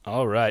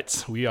All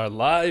right, we are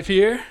live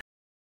here.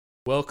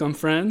 Welcome,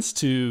 friends,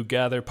 to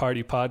Gather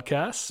Party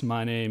Podcasts.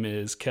 My name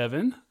is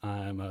Kevin.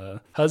 I'm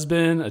a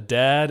husband, a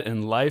dad,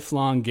 and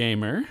lifelong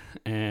gamer,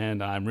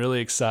 and I'm really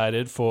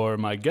excited for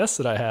my guest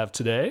that I have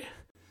today,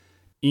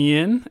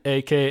 Ian,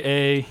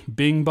 a.k.a.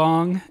 Bing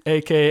Bong,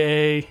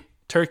 a.k.a.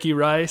 Turkey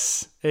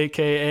Rice,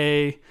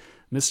 a.k.a.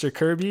 Mr.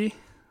 Kirby.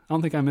 I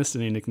don't think I missed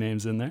any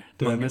nicknames in there.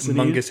 Did I miss any?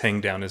 Mungus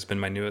Hangdown has been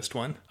my newest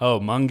one. Oh,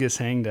 Mungus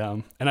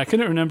Hangdown. And I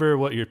couldn't remember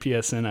what your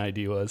PSN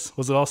ID was.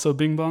 Was it also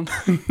Bing Bong?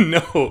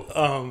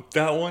 No,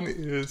 that one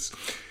is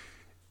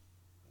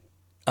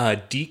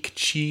Deek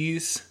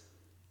Cheese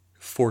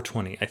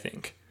 420, I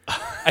think.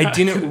 I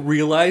didn't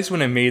realize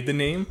when I made the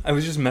name. I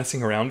was just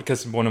messing around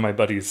because one of my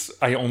buddies,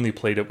 I only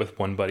played it with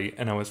one buddy,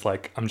 and I was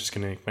like, I'm just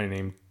going to make my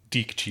name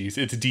Deek Cheese.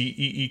 It's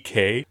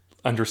DEEK_cheese.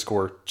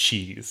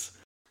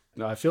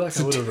 No, I feel like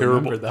I would have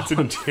remembered that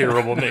one. It's a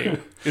terrible name.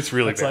 It's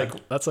really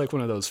bad. That's like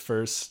one of those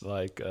first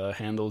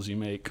handles you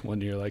make when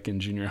you're like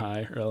in junior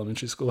high or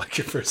elementary school, like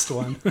your first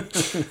one.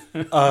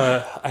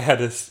 I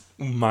had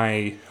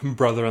my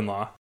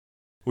brother-in-law.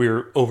 We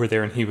were over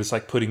there and he was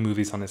like putting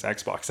movies on his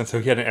Xbox. And so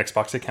he had an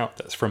Xbox account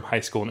that's from high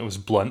school and it was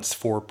Blunts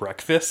for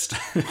Breakfast.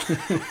 And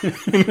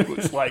it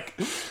was like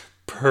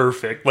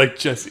perfect, like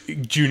just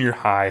junior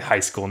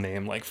high school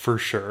name, like for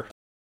sure.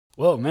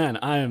 Well, man,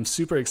 I am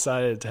super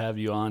excited to have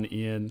you on,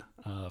 Ian,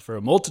 for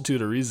a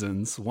multitude of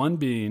reasons. One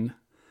being,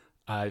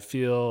 I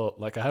feel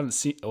like I've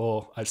seen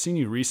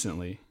you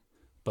recently,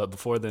 but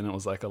before then it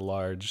was like a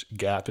large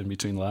gap in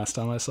between the last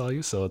time I saw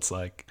you. So it's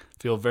like,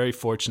 I feel very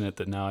fortunate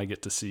that now I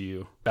get to see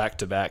you back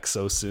to back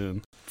so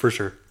soon. For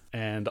sure.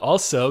 And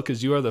also,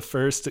 because you are the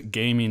first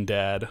gaming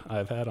dad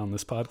I've had on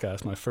this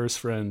podcast, my first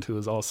friend who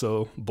has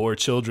also bore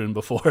children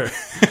before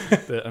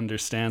that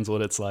understands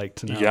what it's like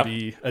to now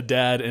be a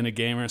dad and a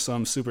gamer. So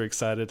I'm super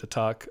excited to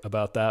talk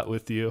about that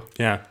with you.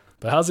 Yeah.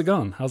 But how's it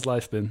going? How's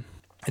life been?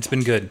 It's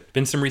been good.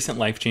 Been some recent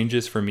life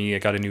changes for me. I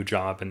got a new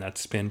job and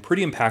that's been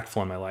pretty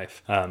impactful in my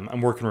life.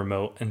 I'm working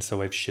remote and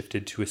so I've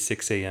shifted to a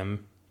 6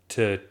 a.m.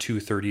 to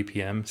 2:30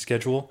 p.m.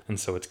 schedule. And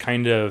so it's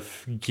kind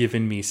of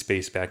given me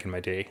space back in my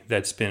day.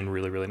 That's been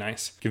really, really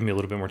nice. Giving me a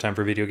little bit more time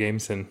for video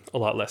games and a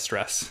lot less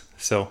stress.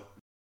 So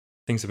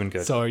things have been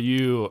good. So are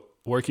you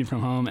working from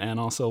home and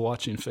also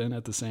watching Finn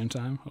at the same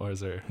time? Or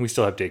is there... We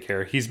still have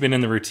daycare. He's been in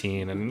the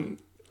routine and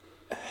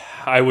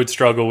I would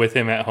struggle with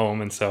him at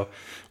home. And so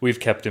we've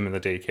kept him in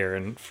the daycare.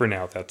 And for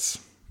now,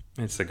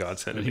 it's a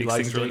godsend. It makes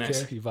things really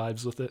nice. He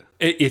vibes with it.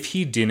 If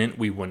he didn't,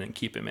 we wouldn't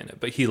keep him in it,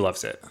 but he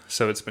loves it.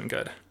 So it's been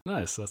good.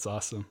 Nice. That's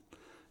awesome.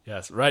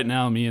 Yes. Right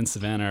now, me and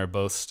Savannah are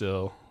both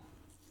still,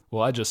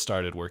 well, I just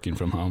started working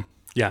from home.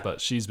 Yeah.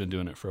 But she's been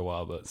doing it for a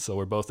while. So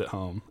we're both at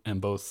home and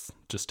both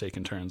just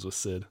taking turns with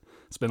Sid.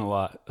 It's been a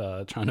lot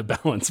trying to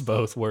balance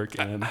both work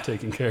and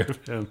taking care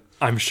of him.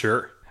 I'm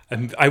sure.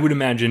 And I would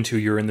imagine too,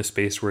 you're in the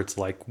space where it's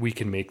like, we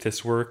can make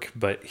this work,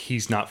 but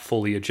he's not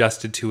fully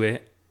adjusted to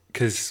it.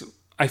 Because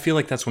I feel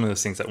like that's one of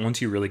those things that once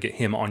you really get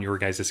him on your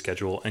guys'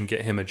 schedule and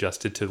get him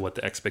adjusted to what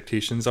the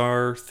expectations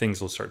are, things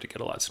will start to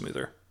get a lot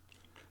smoother.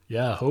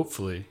 Yeah,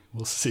 hopefully.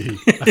 We'll see.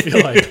 I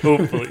feel like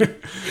hopefully.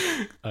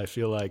 I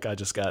feel like I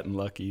just gotten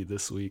lucky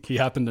this week. He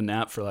happened to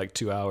nap for like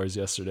 2 hours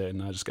yesterday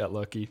and I just got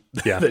lucky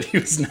that he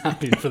was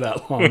napping for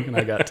that long and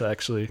I got to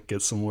actually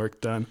get some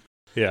work done.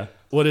 Yeah.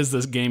 What does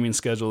this gaming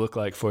schedule look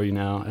like for you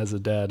now as a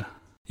dad?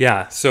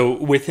 Yeah,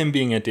 so with him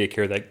being at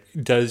daycare,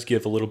 that does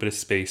give a little bit of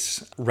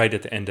space right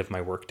at the end of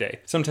my workday.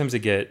 Sometimes I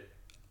get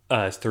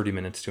 30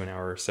 minutes to an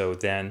hour or so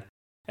then,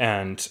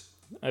 and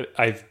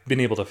I've been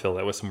able to fill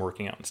that with some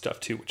working out and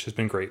stuff too, which has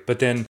been great. But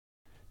then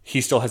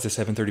he still has a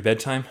 7:30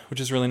 bedtime, which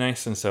is really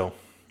nice, and so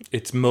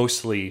it's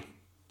mostly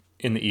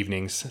in the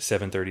evenings,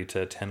 7:30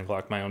 to 10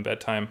 o'clock my own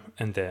bedtime,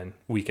 and then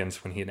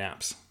weekends when he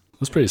naps. It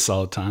was pretty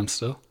solid time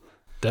still.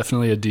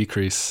 Definitely a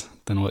decrease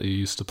than what you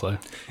used to play.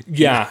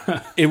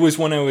 Yeah, it was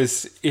when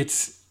it's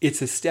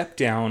a step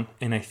down.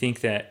 And I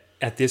think that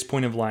at this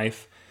point of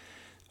life,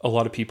 a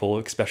lot of people,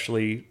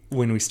 especially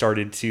when we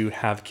started to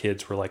have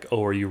kids, were like,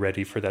 oh, are you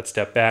ready for that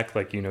step back?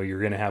 Like, you're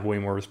going to have way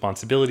more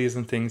responsibilities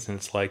and things. And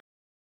it's like,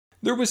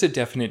 there was a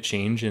definite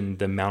change in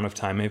the amount of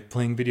time I'm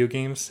playing video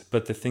games.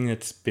 But the thing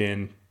that's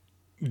been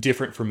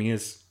different for me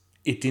is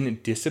it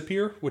didn't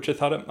disappear, which I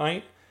thought it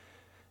might.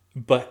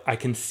 But I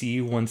can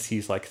see once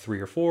he's like 3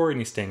 or 4 and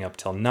he's staying up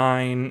till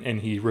 9 and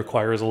he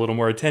requires a little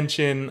more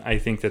attention, I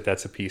think that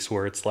that's a piece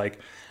where it's like,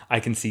 I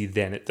can see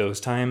then at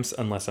those times,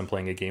 unless I'm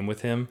playing a game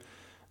with him,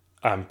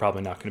 I'm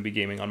probably not going to be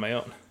gaming on my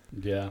own.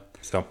 Yeah.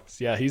 So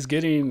yeah, he's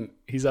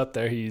up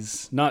there.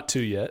 He's not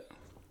 2 yet.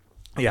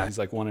 Yeah. He's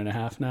like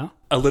 1.5 now.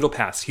 A little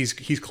past.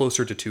 He's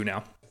closer to 2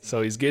 now.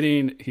 So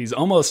he's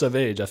almost of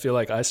age. I feel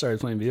like I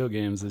started playing video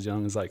games as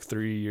young as like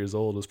 3 years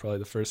old was probably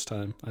the first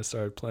time I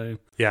started playing.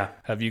 Yeah.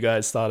 Have you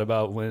guys thought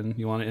about when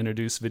you want to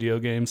introduce video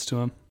games to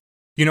him?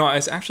 I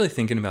was actually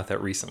thinking about that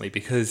recently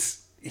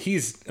because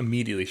he's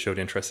immediately showed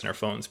interest in our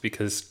phones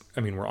because,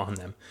 we're on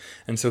them.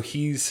 And so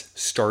he's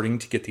starting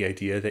to get the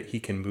idea that he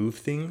can move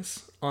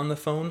things on the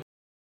phone.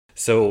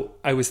 So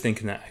I was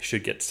thinking that I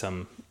should get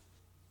some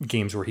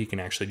games where he can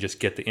actually just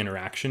get the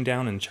interaction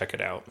down and check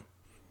it out.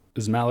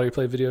 Does Mallory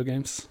play video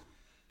games?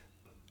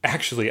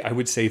 Actually, I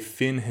would say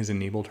Finn has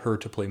enabled her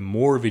to play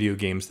more video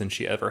games than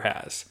she ever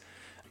has.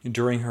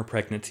 During her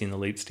pregnancy in the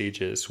late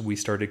stages, we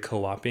started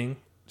co-oping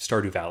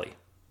Stardew Valley.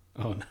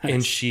 Oh, nice.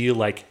 And she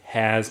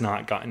has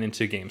not gotten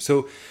into games.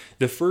 So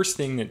the first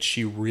thing that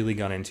she really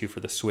got into for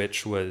the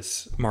Switch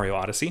was Mario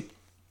Odyssey.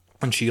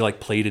 And she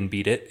played and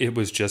beat it. It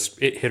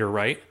hit her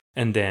right.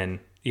 And then,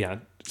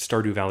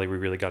 Stardew Valley we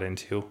really got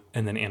into.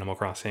 And then Animal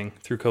Crossing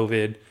through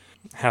COVID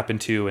happened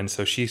too. And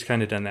so she's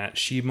kind of done that.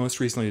 She most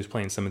recently was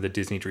playing some of the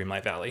Disney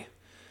Dreamlight Valley.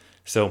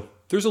 So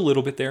there's a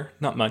little bit there,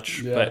 not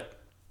much. Yeah. But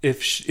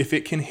if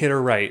it can hit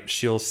her right,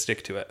 she'll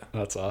stick to it.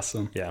 That's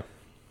awesome. Yeah.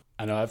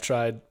 I know I've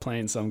tried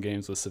playing some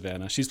games with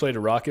Savannah. She's played a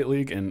Rocket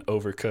League and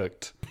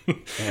Overcooked.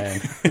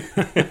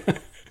 And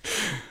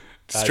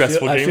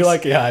stressful games? I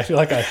feel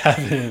like I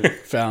haven't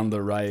found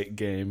the right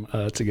game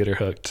to get her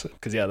hooked.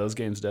 Because, those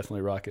games,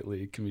 definitely Rocket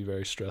League, can be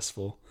very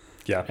stressful.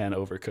 Yeah. And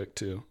Overcooked,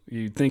 too.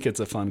 You'd think it's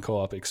a fun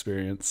co-op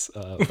experience,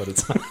 but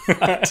it's not.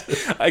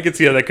 I could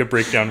see how that could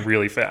break down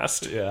really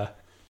fast. Yeah.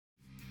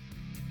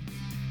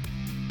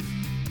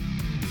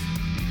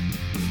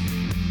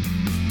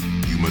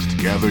 You must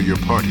gather your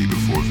party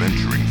before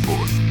venturing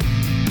forth.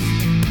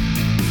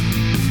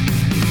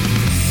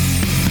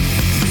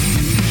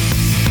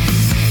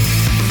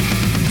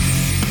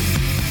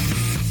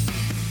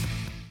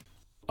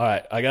 All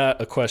right, I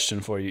got a question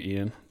for you,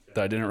 Ian,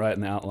 that I didn't write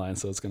in the outline,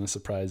 so it's going to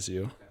surprise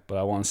you. But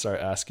I want to start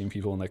asking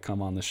people when they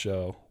come on the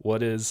show,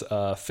 what is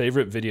a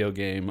favorite video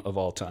game of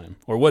all time?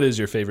 Or what is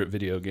your favorite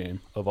video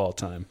game of all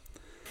time?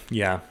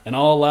 Yeah. And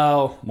I'll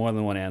allow more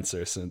than one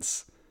answer,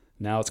 since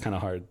now it's kind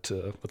of hard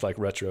to, with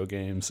retro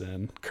games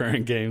and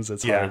current games,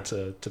 it's hard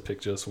to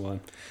pick just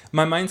one.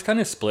 My mind's kind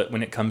of split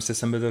when it comes to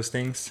some of those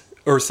things,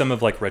 or some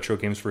of retro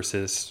games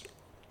versus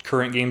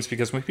current games,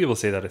 because when people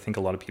say that, I think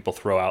a lot of people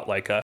throw out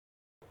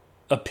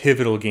a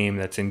pivotal game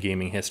that's in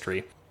gaming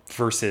history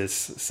versus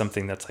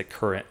something that's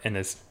current and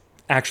is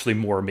actually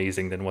more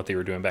amazing than what they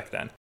were doing back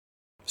then.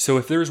 So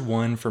if there's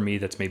one for me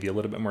that's maybe a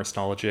little bit more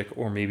nostalgic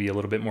or maybe a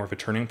little bit more of a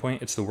turning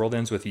point, it's The World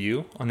Ends With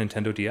You on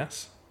Nintendo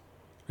DS.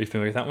 Are you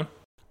familiar with that one?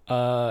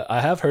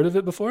 I have heard of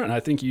it before, and I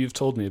think you've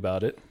told me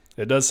about it.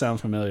 It does sound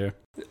familiar.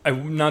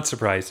 I'm not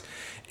surprised.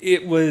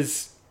 It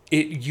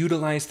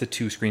utilized the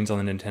two screens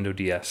on the Nintendo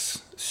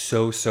DS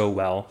so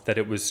well that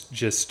it was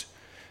just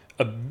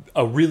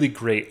a really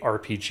great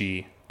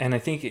RPG. And I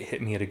think it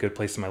hit me at a good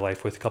place in my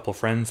life with a couple of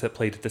friends that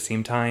played at the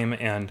same time.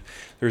 And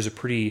there's a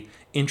pretty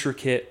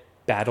intricate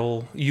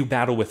battle. You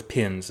battle with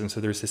pins. And so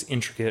there's this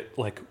intricate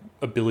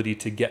ability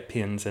to get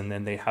pins. And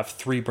then they have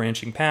 3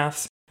 branching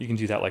paths. You can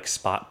do that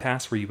spot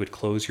pass where you would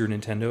close your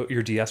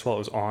DS while it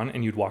was on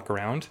and you'd walk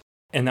around.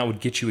 And that would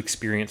get you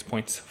experience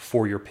points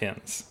for your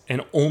pins.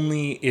 And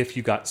only if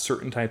you got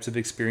certain types of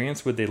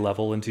experience would they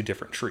level into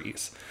different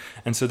trees.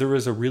 And so there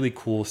was a really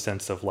cool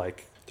sense of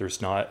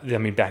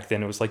back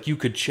then it was you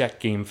could check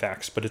game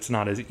facts, but it's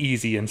not as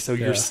easy. And so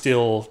you're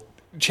still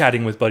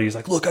chatting with buddies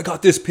look, I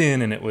got this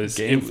pin. And it was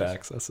game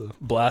facts. That's a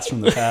blast from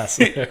the past.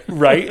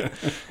 Right?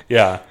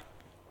 Yeah.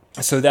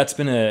 So that's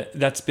been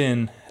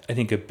I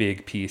think a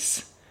big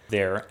piece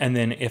there. And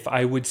then if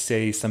I would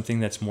say something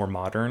that's more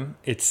modern,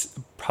 it's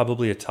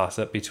probably a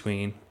toss-up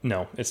between...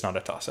 No, it's not a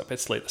toss-up.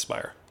 It's Slay the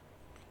Spire.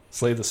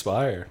 Slay the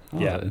Spire. Oh,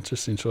 yeah.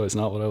 Interesting choice.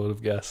 Not what I would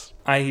have guessed.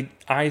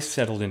 I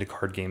settled into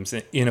card games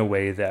in a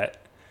way that,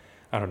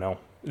 I don't know,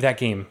 that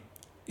game,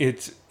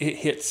 it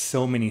hits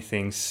so many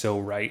things so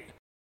right.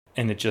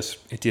 And it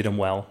did them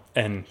well.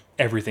 And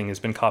everything has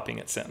been copying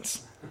it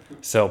since.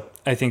 So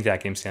I think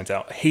that game stands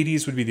out.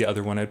 Hades would be the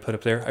other one I'd put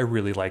up there. I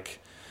really like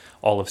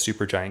all of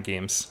Supergiant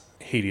Games.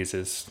 Hades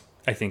is,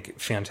 I think,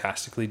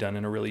 fantastically done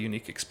and a really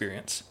unique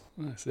experience.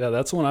 Nice. Yeah,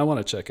 that's one I want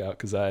to check out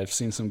because I've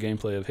seen some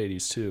gameplay of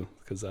Hades too,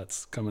 because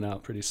that's coming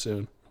out pretty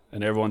soon.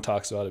 And everyone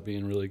talks about it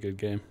being a really good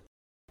game.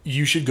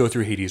 You should go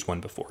through Hades 1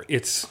 before.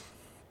 It's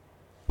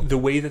the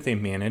way that they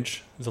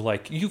manage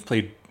you've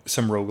played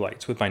some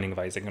roguelites with Binding of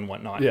Isaac and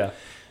whatnot. Yeah.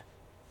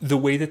 The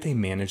way that they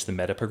manage the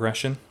meta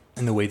progression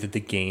and the way that the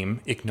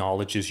game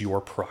acknowledges your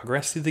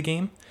progress through the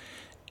game,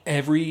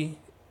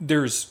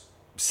 there's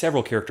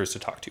several characters to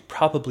talk to,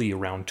 probably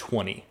around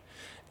 20,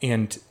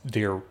 and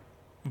they're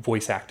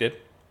voice acted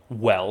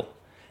well,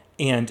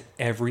 and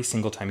every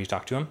single time you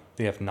talk to them,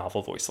 they have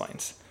novel voice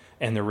lines,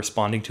 and they're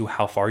responding to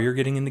how far you're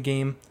getting in the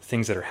game,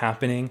 things that are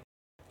happening,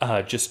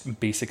 just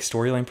basic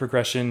storyline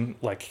progression,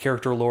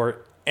 character lore.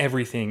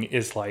 Everything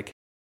is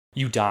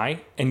you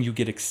die and you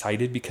get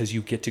excited because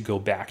you get to go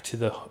back to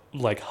the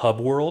hub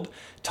world,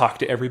 talk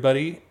to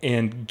everybody,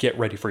 and get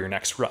ready for your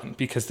next run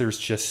because there's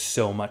just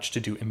so much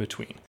to do in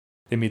between.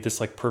 They made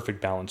this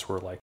perfect balance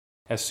where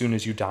as soon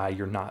as you die,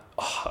 you're not,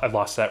 I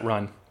lost that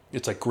run.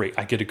 It's great,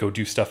 I get to go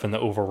do stuff in the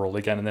overworld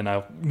again, and then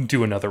I'll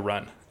do another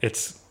run.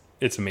 It's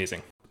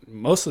amazing.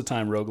 Most of the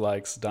time,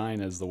 roguelikes,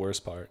 dying is the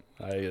worst part.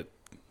 I get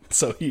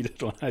so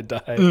heated when I die,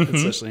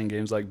 especially in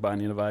games like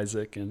Binding of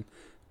Isaac, and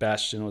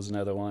Bastion was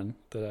another one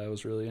that I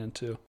was really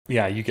into.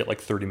 Yeah, you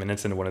get 30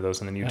 minutes into one of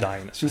those, and then you die,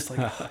 and it's just oh,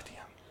 damn.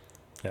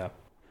 Yeah.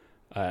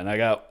 And I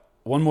got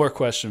one more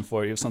question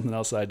for you, something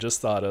else that I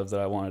just thought of that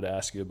I wanted to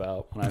ask you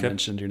about when I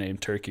mentioned your name,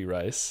 Turkey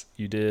Rice.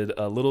 You did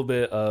a little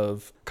bit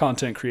of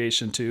content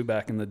creation too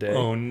back in the day.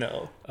 Oh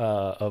no!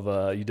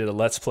 You did a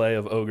Let's Play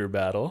of Ogre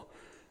Battle.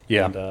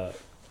 Yeah. And,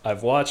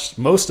 I've watched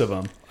most of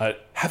them.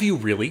 Have you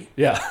really?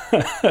 Yeah.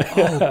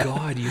 Oh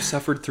God, you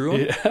suffered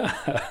through them?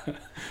 Yeah.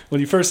 When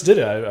you first did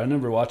it, I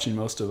remember watching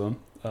most of them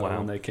Wow.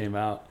 when they came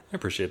out. I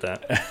appreciate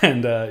that.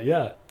 And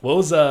what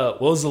was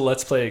the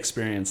Let's Play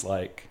experience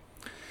like?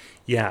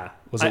 Yeah.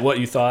 Was it what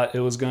you thought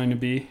it was going to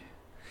be?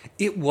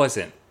 It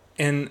wasn't.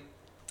 And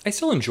I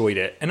still enjoyed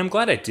it. And I'm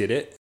glad I did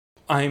it.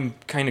 I'm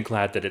kind of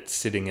glad that it's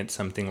sitting at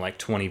something like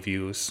 20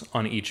 views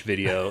on each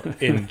video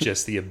in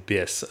just the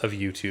abyss of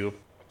YouTube.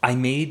 I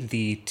made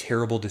the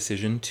terrible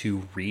decision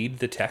to read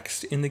the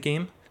text in the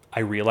game.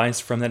 I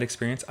realized from that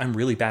experience, I'm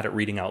really bad at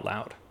reading out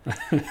loud.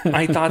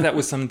 I thought that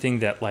was something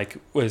that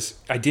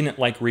I didn't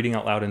like reading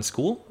out loud in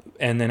school.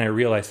 And then I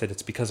realized that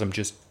it's because I'm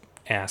just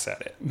ass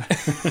at it.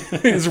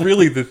 It's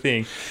really the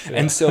thing. Yeah.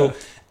 And so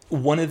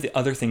one of the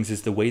other things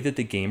is the way that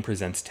the game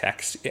presents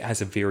text. It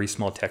has a very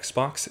small text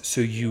box,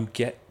 so you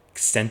get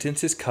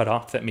sentences cut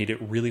off that made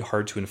it really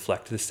hard to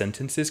inflect the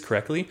sentences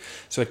correctly.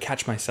 So I'd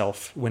catch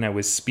myself when I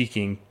was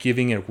speaking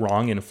giving a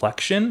wrong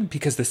inflection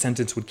because the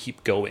sentence would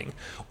keep going,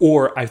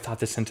 or I thought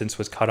the sentence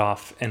was cut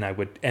off and I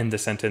would end the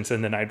sentence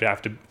and then I'd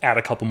have to add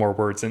a couple more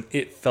words, and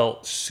it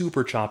felt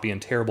super choppy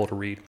and terrible to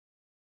read.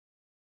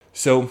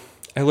 So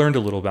I learned a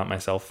little about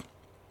myself.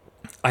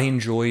 I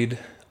enjoyed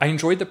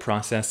the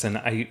process, and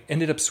I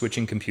ended up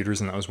switching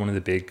computers, and that was one of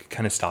the big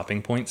kind of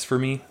stopping points for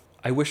me.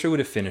 I wish I would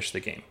have finished the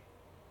game,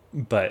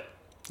 but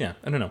yeah,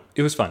 I don't know.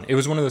 It was fun. It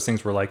was one of those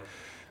things where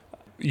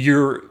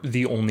you're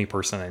the only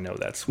person I know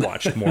that's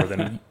watched more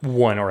than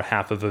one or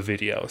half of a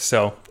video,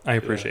 so I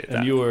appreciate that.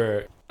 And you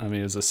were,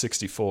 it was a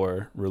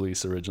 64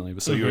 release originally,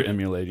 so you were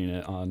emulating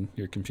it on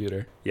your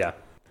computer. Yeah,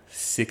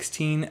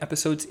 16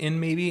 episodes in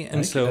maybe,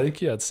 and I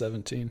think you had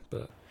 17,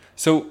 but.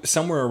 So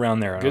somewhere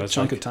around there. Good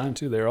chunk of time,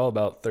 too. They were all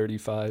about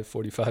 35,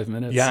 45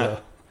 minutes. Yeah.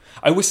 So.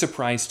 I was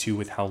surprised, too,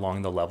 with how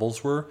long the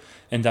levels were.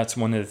 And that's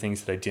one of the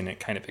things that I didn't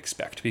kind of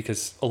expect,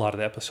 because a lot of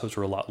the episodes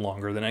were a lot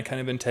longer than I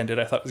kind of intended.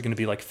 I thought it was going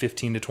to be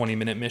 15 to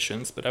 20-minute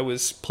missions, but I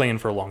was playing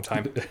for a long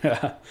time.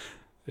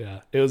 Yeah.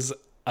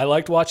 I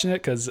liked watching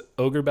it because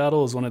Ogre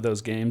Battle is one of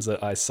those games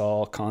that I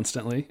saw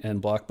constantly in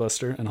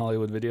Blockbuster and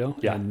Hollywood Video.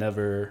 Yeah. And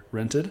never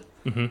rented.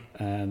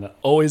 Mm-hmm. And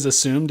always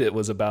assumed it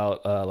was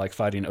about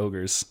fighting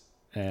ogres.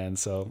 And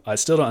so I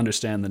still don't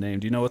understand the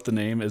name. Do you know what the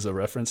name is a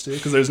reference to?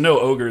 Because there's no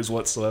ogres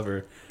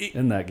whatsoever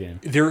in that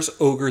game. There's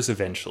ogres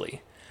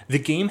eventually. The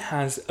game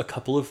has a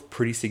couple of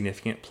pretty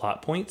significant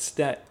plot points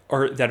that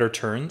are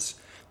turns.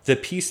 The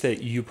piece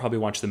that you probably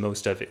watched the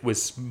most of it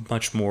was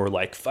much more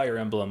like Fire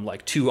Emblem,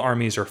 like two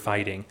armies are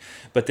fighting.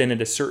 But then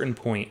at a certain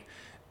point,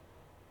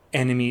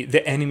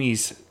 the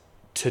enemies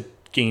to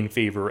gain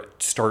favor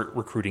start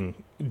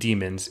recruiting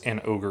demons and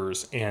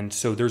ogres, and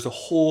so there's a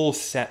whole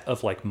set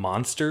of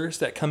monsters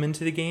that come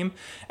into the game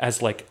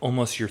as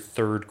almost your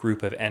third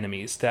group of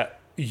enemies that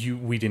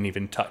we didn't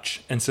even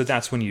touch, and so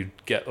that's when you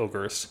get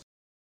ogres.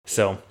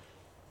 So,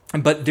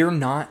 but they're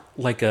not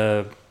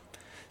a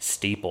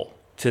staple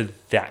to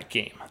that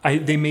game.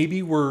 They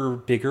maybe were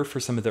bigger for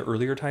some of the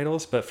earlier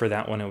titles, but for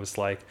that one it was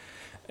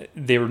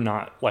they were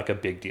not a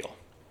big deal.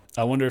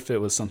 I wonder if it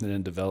was something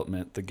in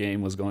development. The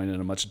game was going in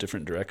a much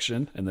different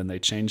direction, and then they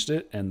changed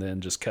it, and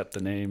then just kept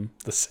the name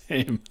the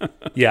same.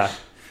 Yeah,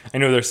 I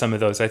know there's some of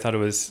those. I thought it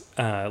was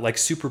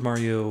Super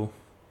Mario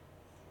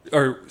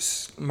or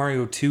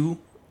Mario 2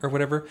 or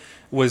whatever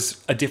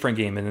was a different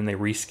game, and then they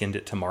reskinned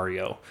it to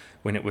Mario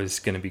when it was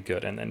going to be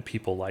good, and then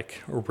people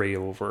ray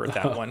over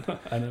that one.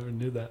 I never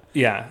knew that.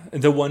 Yeah,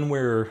 the one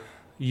where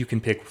you can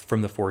pick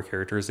from the 4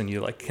 characters and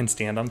you can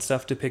stand on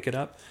stuff to pick it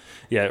up.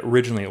 Yeah,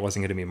 originally it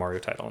wasn't going to be a Mario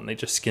title, and they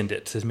just skinned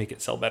it to make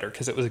it sell better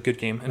because it was a good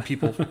game and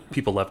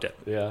people loved it.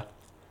 Yeah.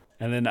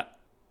 And then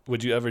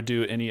would you ever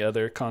do any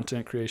other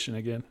content creation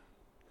again?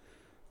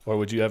 Or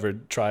would you ever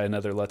try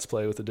another Let's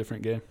Play with a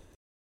different game?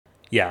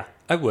 Yeah,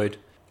 I would.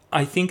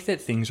 I think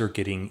that things are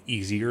getting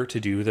easier to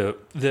do.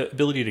 The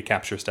ability to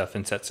capture stuff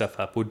and set stuff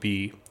up would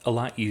be a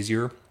lot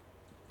easier.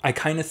 I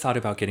kind of thought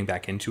about getting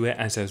back into it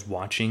as I was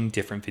watching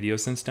different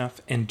videos and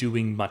stuff and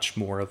doing much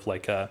more of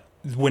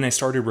when I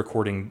started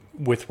recording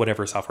with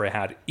whatever software I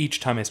had, each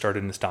time I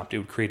started and stopped, it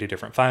would create a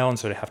different file, and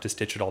so I'd have to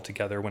stitch it all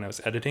together when I was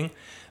editing.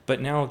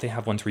 But now they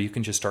have ones where you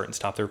can just start and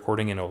stop the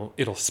recording, and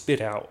it'll spit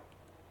out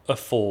a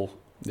full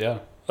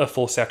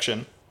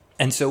section.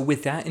 And so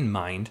with that in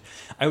mind,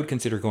 I would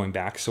consider going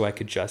back so I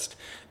could just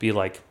be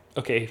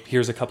okay,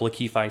 here's a couple of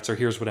key fights, or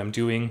here's what I'm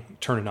doing,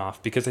 turn it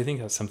off, because I think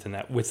that's something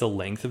that with the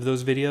length of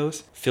those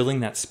videos, filling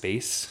that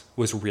space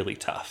was really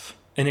tough.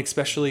 And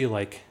especially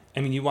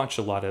you watch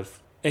a lot of,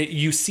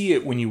 you see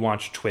it when you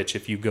watch Twitch,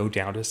 if you go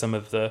down to some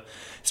of the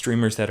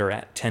streamers that are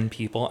at 10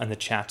 people and the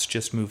chats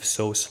just move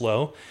so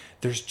slow,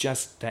 there's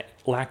just that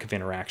lack of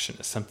interaction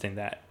is something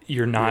that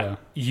you're not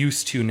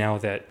used to now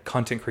that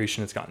content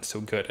creation has gotten so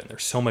good and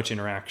there's so much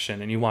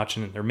interaction, and you watch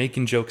and they're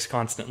making jokes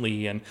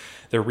constantly and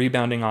they're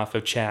rebounding off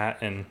of chat,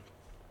 and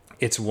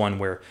it's one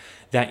where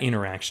that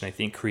interaction, I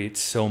think, creates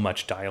so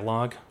much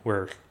dialogue,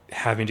 where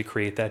having to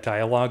create that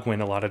dialogue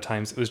when a lot of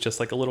times it was just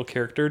like a little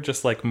character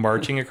just like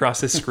marching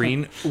across the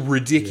screen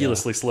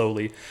ridiculously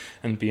slowly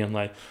and being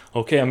like,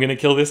 okay, I'm going to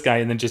kill this guy.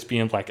 And then just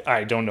being like,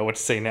 I don't know what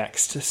to say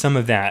next. Some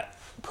of that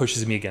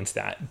pushes me against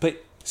that.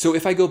 But so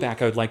if I go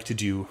back, I would like to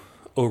do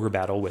Ogre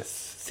Battle with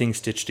things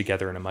stitched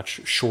together in a much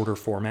shorter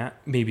format,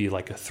 maybe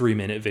like a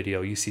 3-minute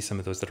video. You see some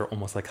of those that are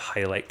almost like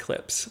highlight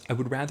clips. I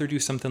would rather do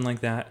something like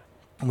that.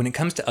 When it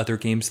comes to other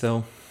games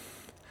though,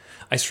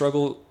 I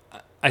struggle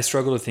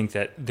to think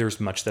that there's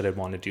much that I'd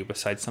want to do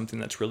besides something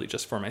that's really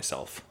just for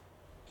myself,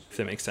 if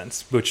that makes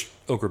sense, which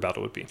Ogre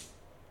Battle would be.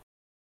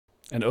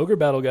 And Ogre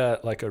Battle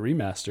got like a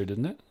remaster,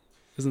 didn't it?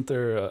 Isn't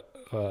there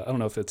I don't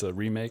know if it's a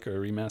remake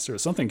or a remaster, or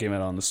something came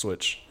out on the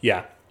Switch.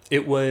 Yeah,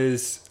 it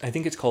was, I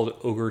think it's called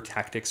Ogre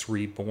Tactics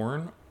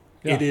Reborn.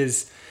 Yeah.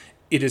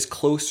 It is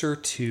closer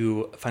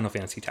to Final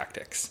Fantasy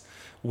Tactics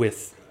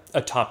with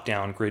a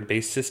top-down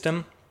grid-based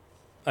system.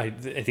 I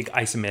think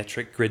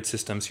isometric grid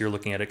systems, you're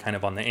looking at it kind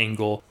of on the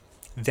angle.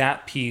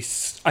 That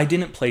piece, I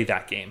didn't play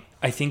that game.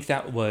 I think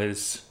that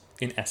was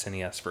an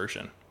SNES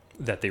version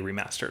that they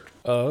remastered.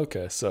 Oh,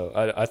 okay. So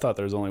I thought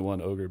there was only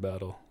one Ogre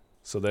Battle.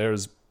 So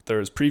there's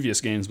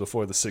previous games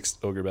before the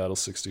Ogre Battle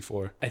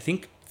 64. I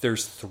think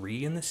there's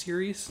 3 in the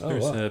series. Oh,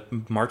 There's wow. a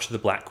March of the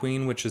Black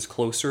Queen, which is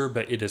closer,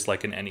 but it is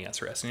like an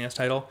NES or SNES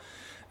title.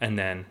 And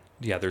then,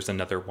 yeah, there's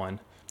another one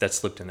that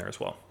slipped in there as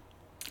well,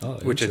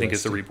 which I think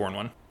is the Reborn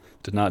one.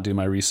 Did not do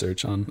my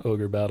research on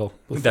Ogre Battle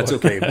before. That's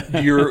okay.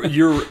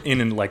 You're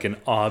in like an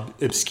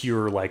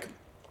obscure like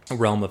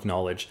realm of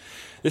knowledge.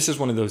 This is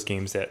one of those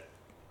games that,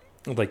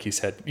 like you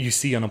said, you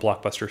see on a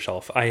Blockbuster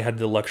shelf. I had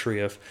the luxury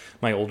of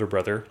my older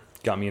brother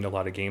got me into a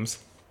lot of games,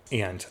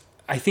 and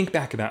I think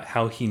back about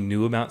how he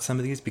knew about some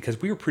of these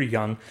because we were pretty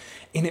young,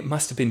 and it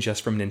must have been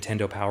just from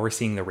Nintendo Power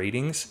seeing the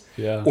ratings.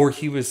 Yeah. Or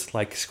he was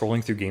like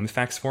scrolling through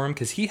GameFAQs for him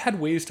because he had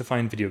ways to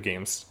find video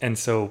games, and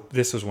so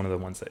this was one of the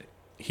ones that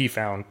he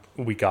found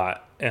we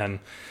got. And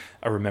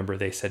I remember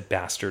they said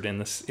bastard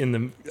in it,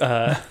 and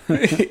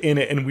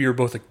we were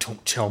both like,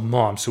 don't tell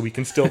mom so we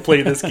can still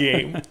play this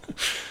game.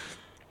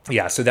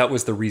 Yeah, so that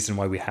was the reason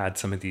why we had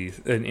some of these,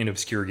 an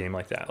obscure game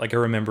like that. Like I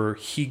remember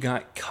he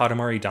got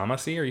Katamari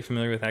Damacy. Are you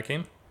familiar with that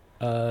game?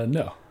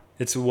 No.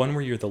 It's one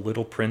where you're the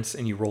little prince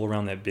and you roll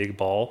around that big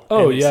ball.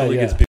 Oh, and it yeah, slowly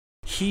yeah. gets big.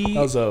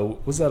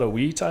 Was that a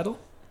Wii title?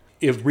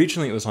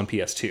 Originally it was on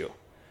PS2.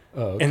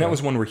 Oh, okay. And that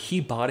was one where he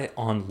bought it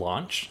on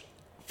launch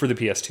for the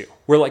PS2,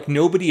 where like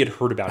nobody had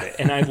heard about it.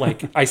 And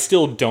I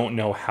still don't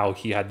know how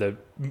he had the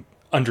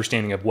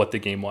understanding of what the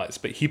game was,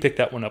 but he picked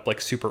that one up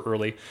like super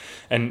early.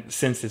 And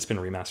since it's been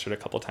remastered a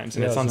couple times,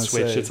 and Yeah, it's I on was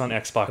Switch, gonna say, it's on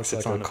Xbox, It's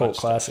it's like on a cult bunch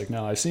of classic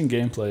now. I've seen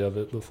gameplay of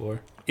it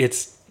before.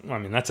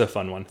 That's a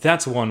fun one.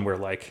 That's one where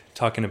like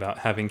talking about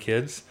having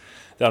kids,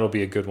 that'll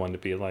be a good one to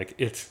be like,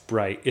 it's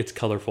bright, it's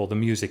colorful, the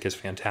music is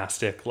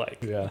fantastic.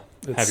 Like, Yeah,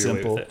 it's have your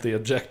way simple. with it. The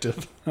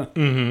objective.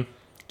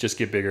 Just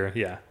get bigger.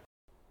 Yeah.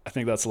 I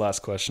think that's the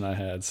last question I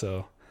had.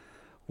 So,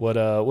 what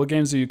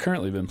games have you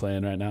currently been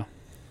playing right now?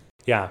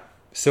 Yeah.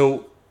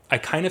 So I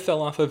kind of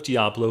fell off of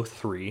Diablo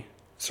 3.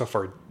 So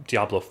far,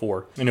 Diablo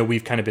 4. I know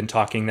we've kind of been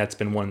talking. That's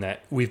been one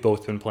that we've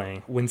both been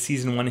playing. When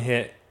Season 1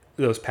 hit,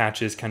 those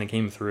patches kind of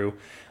came through.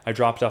 I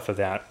dropped off of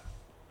that.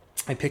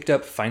 I picked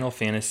up Fire Emblem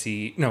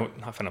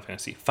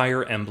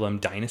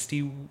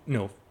Dynasty.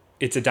 No,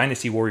 it's a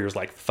Dynasty Warriors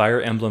like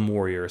Fire Emblem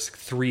Warriors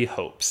 3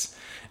 Hopes.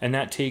 And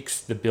that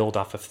takes the build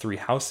off of 3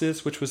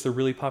 Houses, which was the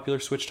really popular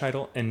Switch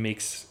title, and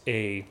makes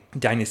a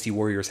Dynasty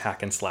Warriors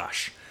hack and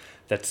slash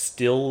that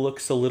still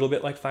looks a little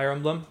bit like Fire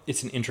Emblem.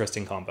 It's an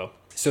interesting combo.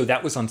 So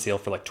that was on sale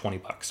for like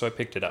 $20. So I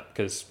picked it up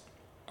because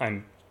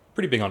I'm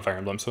pretty big on Fire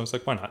Emblem. So I was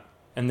like, why not?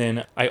 And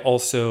then I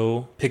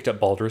also picked up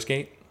Baldur's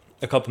Gate.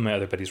 A couple of my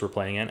other buddies were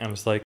playing it, and I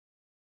was like,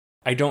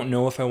 I don't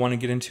know if I want to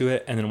get into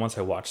it. And then once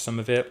I watched some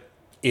of it,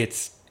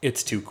 it's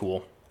too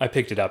cool. I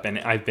picked it up and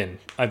I've been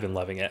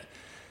loving it.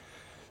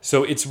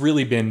 So it's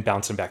really been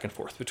bouncing back and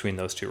forth between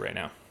those two right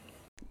now.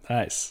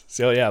 Nice.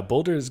 So yeah,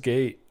 Baldur's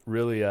Gate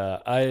really.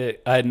 I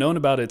had known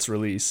about its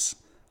release.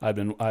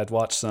 I'd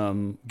watched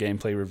some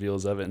gameplay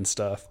reveals of it and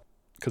stuff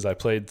because I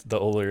played the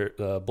older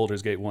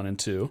Baldur's Gate 1 and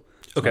 2.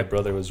 Okay. My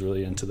brother was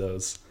really into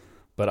those.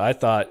 But I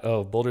thought,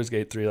 Baldur's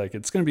Gate 3, like,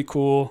 it's going to be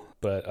cool,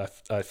 but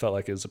I felt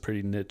like it was a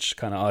pretty niche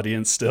kind of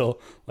audience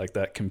still, like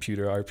that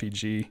computer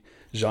RPG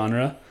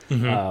genre.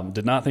 Mm-hmm.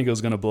 Did not think it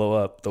was going to blow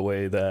up the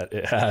way that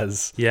it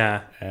has.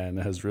 Yeah. And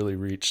it has really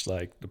reached,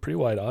 like, a pretty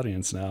wide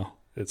audience now.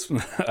 It's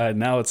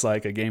now it's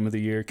like a Game of the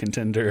Year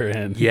contender,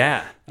 and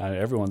Yeah.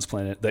 Everyone's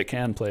playing it that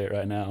can play it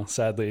right now.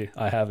 Sadly,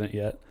 I haven't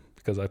yet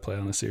because I play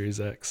on a Series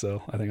X,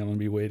 so I think I'm going to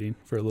be waiting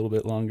for a little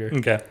bit longer.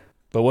 Okay.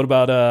 But what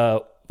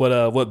about...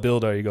 What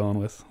build are you going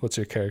with? What's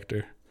your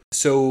character?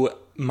 So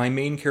my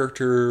main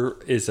character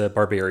is a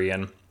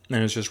barbarian, and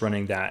I was just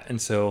running that.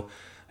 And so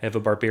I have a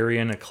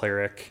barbarian, a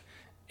cleric,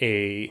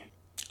 a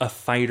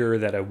fighter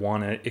that I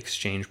want to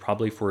exchange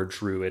probably for a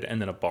druid, and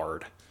then a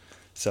bard.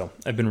 So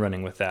I've been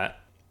running with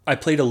that. I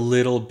played a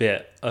little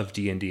bit of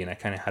D&D and I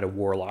kind of had a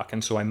warlock.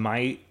 And so I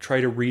might try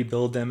to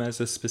rebuild them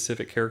as a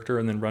specific character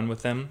and then run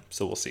with them.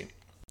 So we'll see.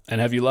 And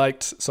have you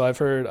liked, so I've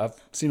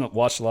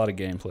watched a lot of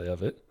gameplay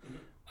of it.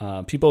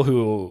 People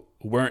who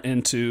weren't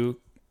into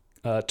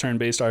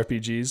turn-based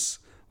RPGs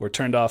were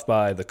turned off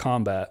by the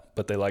combat,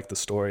 but they liked the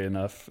story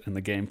enough and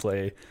the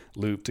gameplay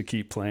loop to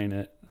keep playing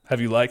it. Have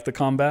you liked the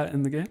combat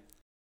in the game?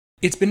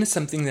 It's been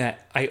something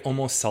that I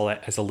almost saw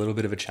it as a little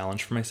bit of a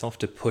challenge for myself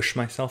to push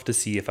myself to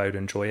see if I would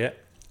enjoy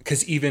it.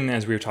 Because even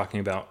as we were talking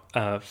about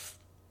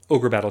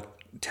Ogre Battle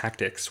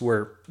Tactics,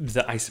 where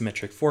the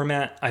isometric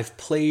format, I've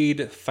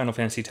played Final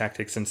Fantasy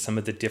Tactics and some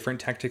of the different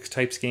tactics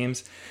types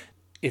games.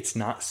 It's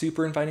not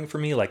super inviting for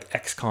me. Like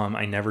XCOM,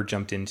 I never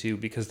jumped into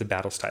because the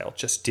battle style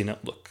just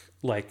didn't look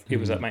like it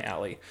was up my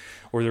alley.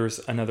 Or there was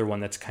another one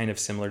that's kind of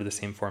similar to the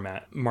same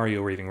format,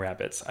 Mario Raving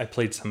Rabbids. I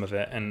played some of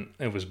it and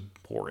it was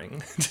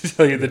boring, to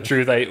tell you the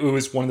truth. It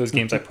was one of those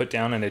games I put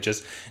down and I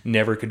just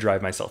never could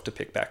drive myself to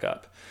pick back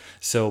up.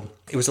 So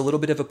it was a little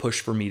bit of a push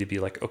for me to be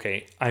like,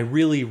 okay, I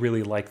really,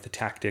 really like the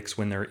tactics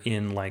when they're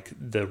in like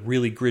the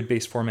really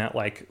grid-based format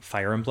like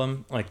Fire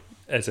Emblem. Like,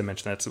 as I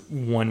mentioned, that's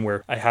one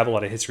where I have a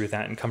lot of history with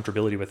that and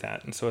comfortability with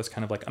that. And so it's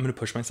kind of like, I'm going to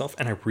push myself.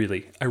 And I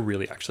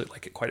really actually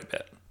like it quite a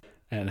bit.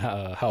 And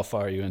how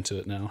far are you into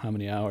it now? How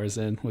many hours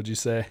in, would you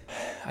say?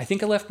 I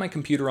think I left my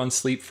computer on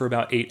sleep for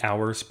about 8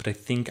 hours, but I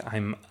think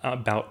I'm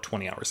about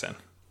 20 hours in.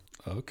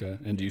 Okay.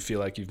 And do you feel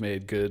like you've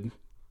made good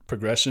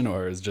progression,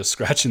 or is just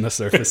scratching the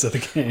surface of the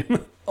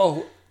game?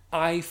 Oh,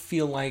 I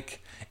feel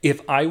like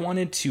if I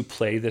wanted to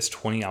play this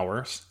 20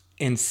 hours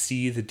and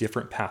see the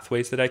different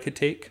pathways that I could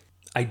take,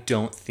 I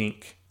don't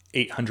think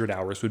 800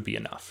 hours would be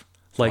enough.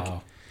 Like,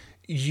 wow.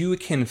 You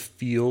can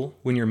feel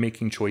when you're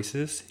making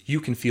choices, you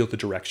can feel the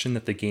direction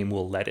that the game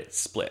will let it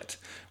split.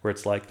 Where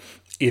it's like,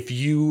 if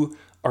you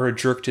are a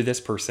jerk to this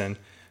person,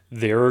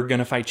 they're going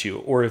to fight you.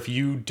 Or if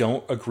you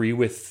don't agree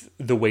with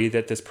the way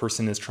that this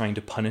person is trying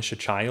to punish a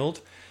child,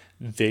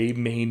 they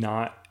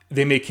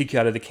may kick you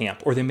out of the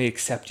camp, or they may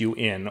accept you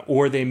in,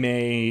 or they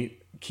may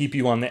keep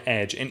you on the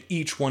edge. And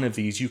each one of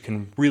these you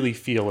can really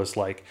feel is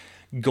like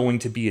going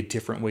to be a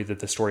different way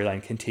that the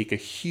storyline can take a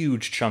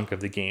huge chunk of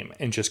the game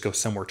and just go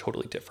somewhere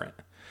totally different.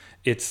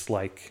 It's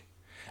like,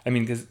 I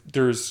mean, because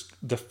there's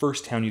the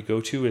first town you go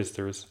to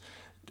there's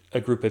a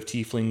group of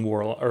tiefling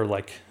or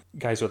like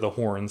guys with the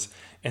horns,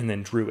 and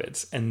then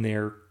druids, and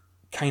they're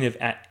kind of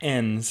at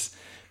ends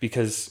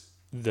because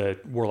the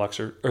warlocks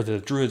or the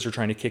druids are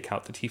trying to kick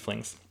out the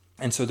tieflings.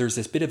 And so there's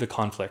this bit of a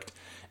conflict,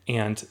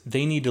 and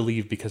they need to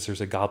leave because there's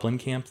a goblin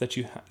camp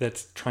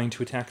that's trying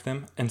to attack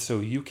them. And so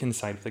you can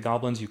side with the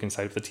goblins, you can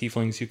side with the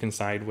tieflings, you can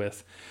side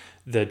with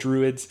the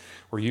druids,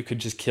 or you could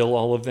just kill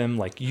all of them.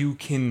 Like, you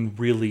can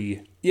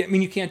really, I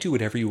mean, you can't do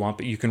whatever you want,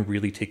 but you can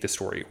really take the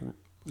story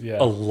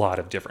a lot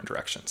of different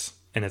directions.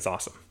 And it's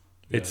awesome.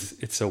 Yeah.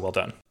 It's so well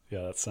done.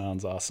 Yeah, that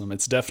sounds awesome.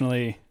 It's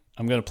definitely,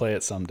 I'm going to play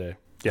it someday.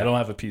 Yeah. I don't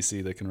have a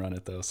PC that can run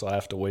it though, so I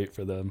have to wait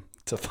for them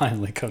to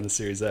finally come to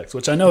Series X,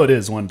 which I know it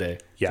is one day.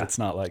 Yeah. It's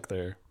not like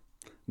they're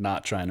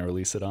not trying to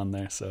release it on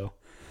there, so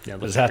I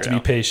just have to be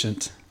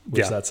patient,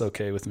 which that's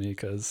okay with me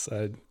because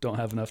I don't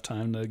have enough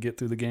time to get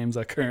through the games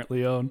I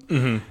currently own.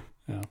 Mm-hmm.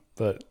 Yeah,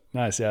 but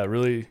nice.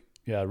 Really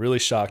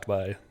shocked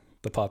by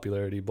the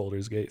popularity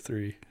Baldur's Gate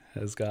 3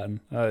 has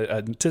gotten. I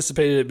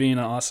anticipated it being an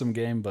awesome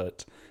game,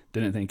 but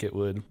didn't think it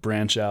would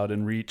branch out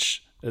and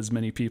reach as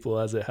many people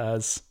as it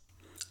has.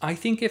 I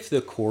think if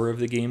the core of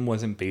the game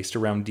wasn't based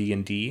around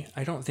D&D,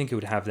 I don't think it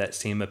would have that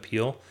same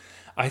appeal.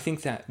 I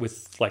think that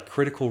with like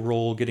Critical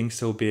Role getting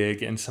so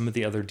big and some of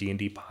the other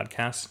D&D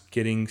podcasts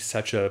getting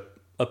such a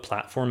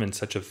platform and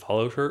such a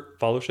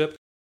fellowship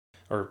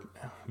or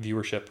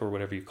viewership or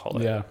whatever you call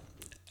it. Yeah.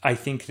 I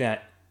think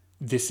that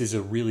this is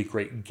a really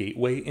great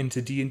gateway into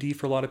D&D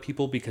for a lot of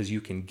people because you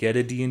can get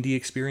a D&D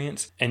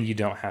experience and you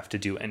don't have to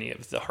do any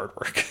of the hard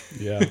work.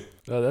 Yeah,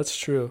 that's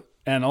true.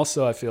 And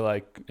also I feel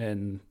like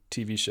in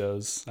TV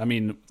shows, I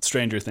mean,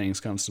 Stranger Things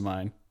comes to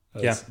mind.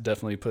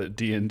 Definitely put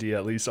D&D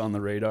at least on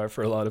the radar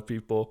for a lot of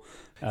people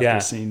after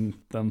seeing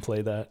them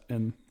play that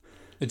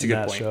it's a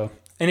good point. Show.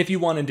 And if you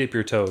want to dip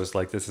your toes,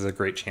 like, this is a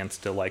great chance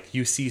to, like,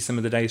 you see some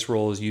of the dice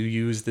rolls, you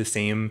use the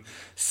same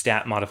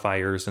stat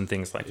modifiers and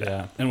things like that.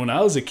 Yeah. And when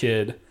I was a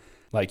kid,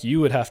 like, you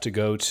would have to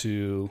go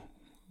to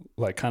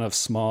like kind of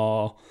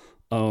small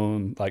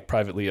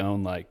privately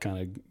owned like kind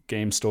of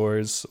game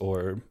stores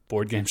or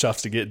board game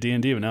shops to get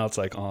D&D, but now it's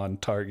like on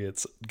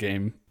Target's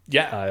game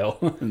aisle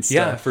and stuff.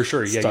 Yeah, for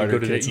sure. Yeah, you go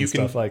to you can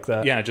stuff like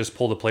that. Yeah, just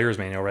pull the player's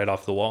manual right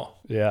off the wall.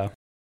 Yeah.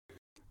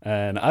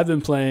 And I've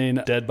been playing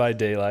Dead by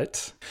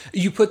Daylight.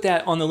 You put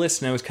that on the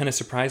list and I was kind of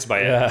surprised by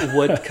it. Yeah.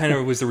 What kind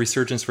of was the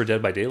resurgence for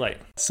Dead by Daylight?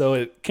 So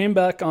it came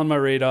back on my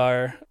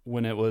radar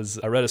when I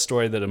read a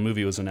story that a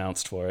movie was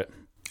announced for it.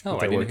 Oh,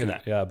 I didn't hear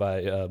that. Yeah,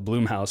 by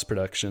Blumhouse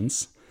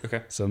Productions.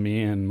 Okay. So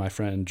me and my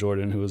friend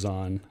Jordan, who was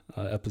on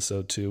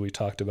episode 2, we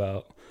talked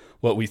about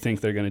what we think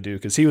they're going to do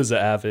because he was an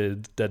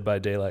avid Dead by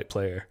Daylight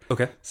player.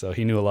 Okay. So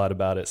he knew a lot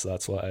about it. So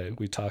that's why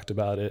we talked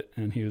about it.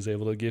 And he was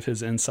able to give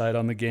his insight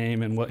on the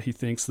game and what he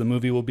thinks the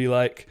movie will be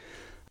like.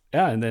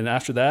 yeah, and then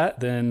after that,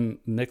 then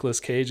Nicolas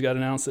Cage got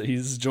announced that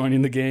he's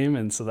joining the game,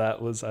 and so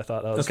I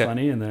thought that was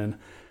funny, and then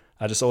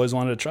I just always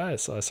wanted to try it,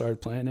 so I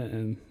started playing it,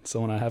 and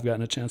so when I have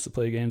gotten a chance to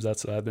play games,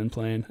 that's what I've been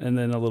playing, and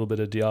then a little bit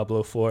of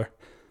Diablo 4,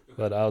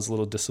 but I was a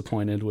little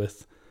disappointed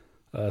with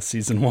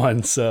season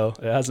 1, so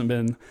it hasn't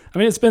been, I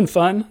mean, it's been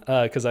fun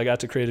because I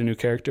got to create a new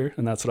character,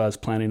 and that's what I was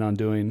planning on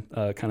doing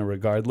kind of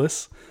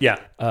regardless. Yeah.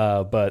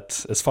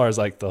 But as far as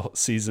like the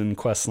season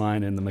quest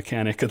line and the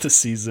mechanic of the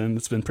season,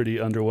 it's been pretty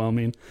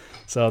underwhelming,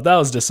 so that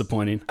was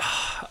disappointing.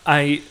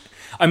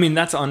 I mean,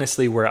 that's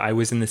honestly where I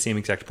was in the same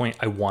exact point.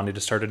 I wanted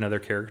to start another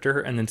character,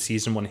 and then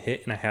season 1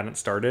 hit, and I hadn't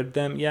started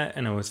them yet,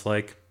 and I was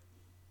like,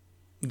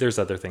 there's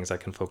other things I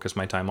can focus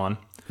my time on.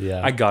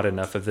 Yeah. I got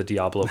enough of the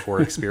Diablo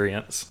 4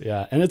 experience.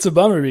 Yeah, and it's a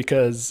bummer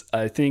because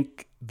I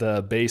think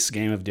the base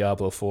game of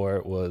Diablo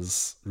 4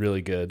 was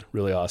really good,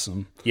 really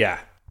awesome. Yeah.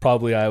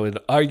 Probably I would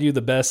argue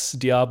the best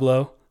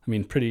Diablo. I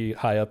mean, pretty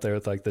high up there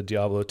with like the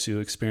Diablo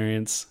 2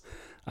 experience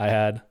I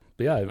had.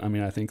 But yeah, I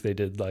mean, I think they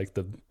did like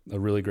a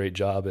really great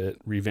job at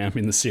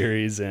revamping the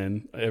series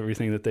and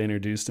everything that they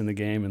introduced in the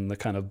game and the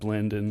kind of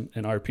blend and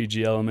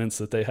RPG elements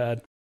that they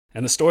had.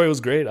 And the story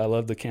was great. I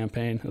loved the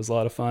campaign. It was a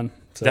lot of fun.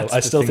 So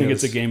I still think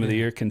it's a Game of the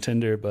Year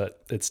contender,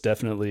 but it's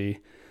definitely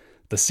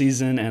the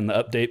season and the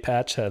update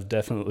patch have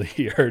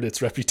definitely hurt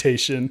its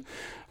reputation.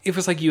 It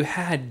was like you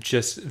had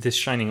just this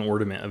shining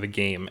ornament of a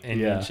game, and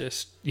Yeah.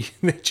 you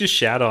just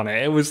shat on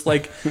it. It was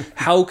like,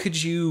 how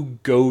could you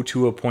go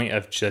to a point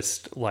of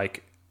just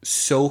like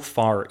so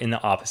far in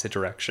the opposite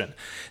direction?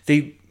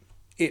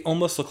 It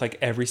almost looked like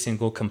every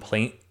single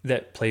complaint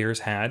that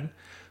players had,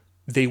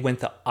 they went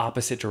the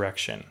opposite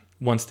direction.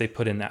 Once they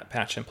put in that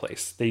patch in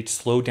place, they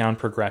slowed down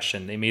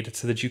progression. They made it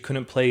so that you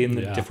couldn't play in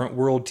the different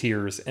world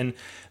tiers. And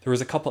there was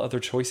a couple other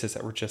choices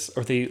that were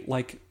or they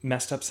like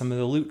messed up some of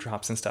the loot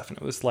drops and stuff. And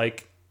it was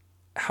like,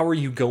 how are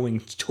you going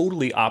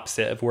totally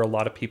opposite of where a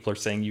lot of people are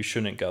saying you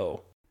shouldn't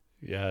go?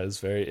 Yeah, it's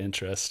very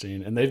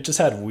interesting. And they've just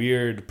had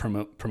weird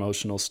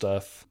promotional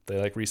stuff. They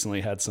like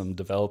recently had some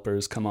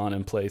developers come on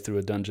and play through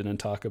a dungeon and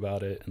talk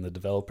about it. And the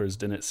developers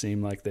didn't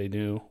seem like they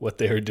knew what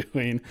they were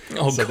doing.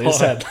 Oh, so they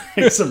just had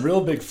like, some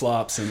real big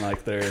flops in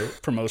like their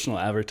promotional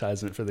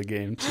advertisement for the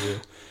game too.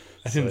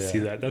 I didn't see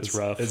that. That's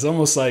rough. It's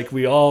almost like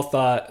we all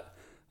thought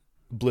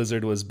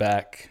Blizzard was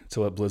back to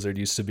what Blizzard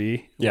used to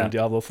be when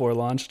Diablo 4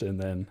 launched. And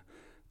then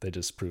they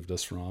just proved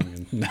us wrong,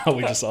 and now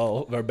we just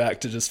all are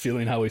back to just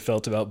feeling how we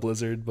felt about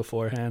Blizzard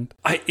beforehand.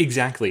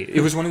 Exactly.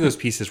 It was one of those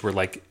pieces where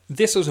like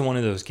this was one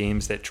of those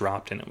games that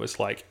dropped, and it was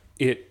like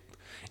it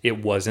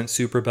wasn't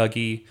super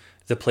buggy.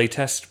 The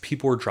playtest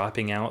people were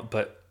dropping out,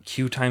 but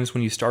queue times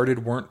when you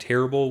started weren't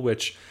terrible.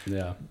 Which,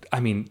 I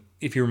mean,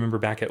 if you remember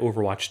back at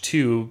Overwatch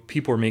 2,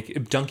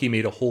 Donkey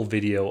made a whole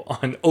video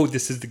on,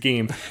 this is the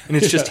game, and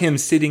it's just him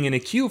sitting in a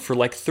queue for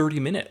like 30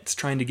 minutes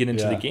trying to get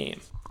into the game,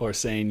 or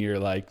saying you're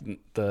like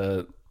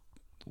the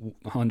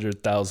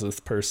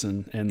 100,000th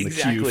person in the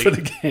queue for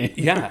the game.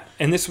 Yeah.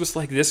 And this was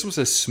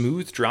a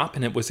smooth drop,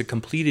 and it was a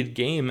completed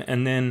game.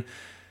 And then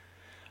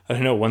I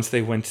don't know, once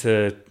they went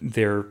to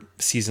their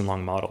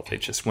season-long model, they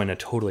just went a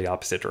totally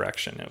opposite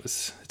direction.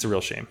 It's a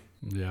real shame.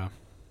 Yeah.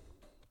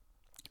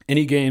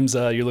 Any games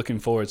you're looking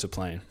forward to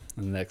playing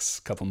in the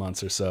next couple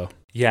months or so?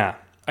 Yeah.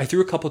 I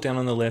threw a couple down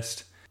on the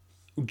list.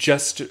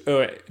 Just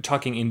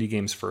talking indie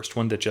games first,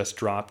 one that just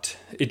dropped.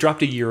 It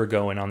dropped a year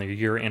ago, and on their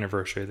year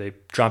anniversary, they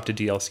dropped a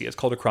DLC. It's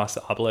called Across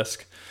the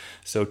Obelisk.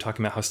 So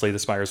talking about how Slay the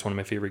Spire is one of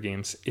my favorite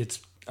games.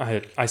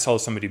 I saw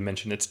somebody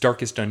mention it's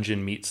Darkest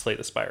Dungeon meets Slay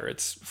the Spire.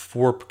 It's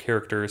 4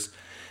 characters,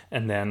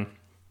 and then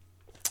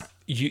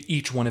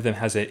each one of them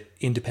has an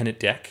independent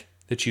deck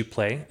that you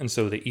play, and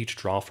so they each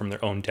draw from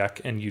their own deck,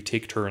 and you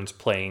take turns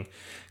playing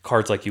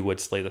cards like you would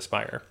Slay the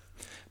Spire.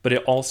 But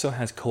it also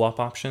has co-op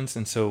options,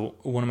 and so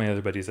one of my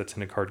other buddies that's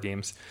into card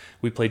games,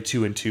 we played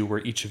 2 and 2, where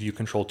each of you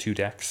control 2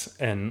 decks,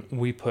 and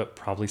we put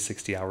probably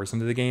 60 hours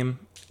into the game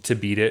to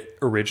beat it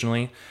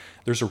originally.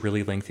 There's a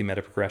really lengthy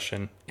meta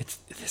progression.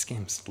 This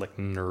game's like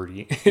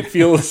nerdy. It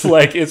feels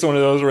like it's one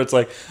of those where it's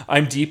like,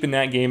 I'm deep in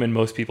that game and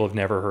most people have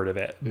never heard of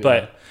it. Yeah.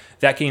 But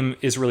that game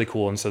is really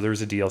cool, and so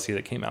there's a DLC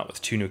that came out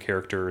with 2 new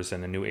characters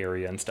and a new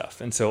area and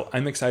stuff. And so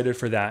I'm excited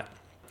for that.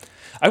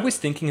 I was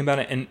thinking about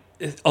it, and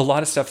a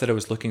lot of stuff that I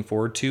was looking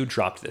forward to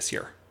dropped this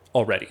year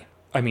already.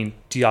 I mean,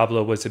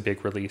 Diablo was a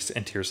big release,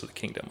 and Tears of the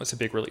Kingdom was a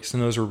big release,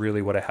 and those were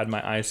really what I had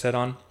my eyes set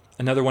on.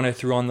 Another one I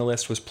threw on the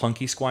list was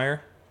Plunky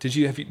Squire. Did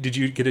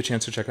you get a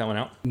chance to check that one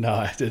out? No,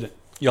 I didn't.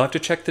 You'll have to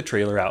check the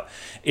trailer out.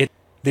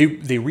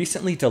 They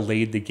recently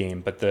delayed the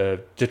game, but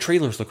the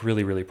trailers look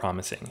really, really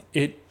promising.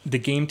 The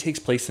game takes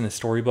place in a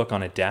storybook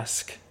on a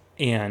desk,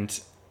 and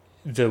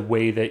the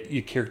way that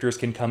your characters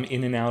can come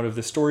in and out of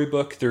the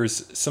storybook,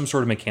 there's some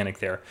sort of mechanic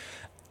there.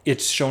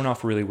 It's shown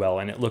off really well,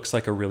 and it looks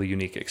like a really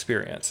unique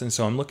experience. And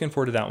so I'm looking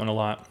forward to that one a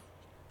lot.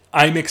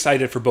 I'm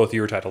excited for both of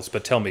your titles,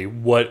 but tell me,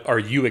 what are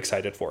you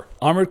excited for?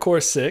 Armored Core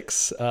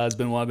 6 has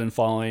been what I've been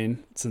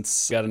following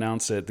since it got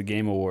announced at the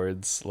Game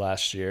Awards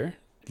last year.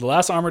 The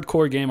last Armored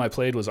Core game I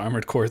played was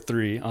Armored Core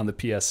 3 on the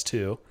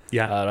PS2.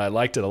 Yeah. I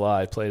liked it a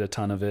lot. I played a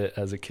ton of it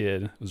as a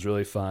kid. It was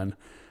really fun.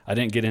 I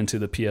didn't get into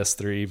the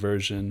PS3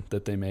 version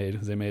that they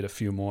made. They made a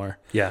few more.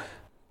 Yeah.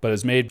 But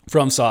it's made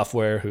from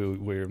Software,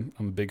 I'm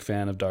a big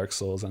fan of Dark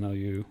Souls. I know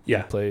you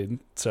played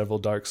several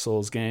Dark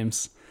Souls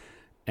games.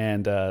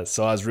 And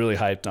so I was really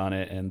hyped on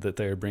it and that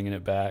they were bringing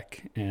it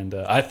back. And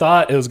I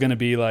thought it was going to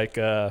be like,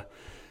 kind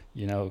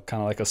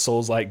of like a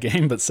Souls-like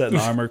game, but set in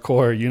the Armored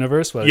Core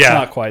universe. But it's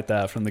not quite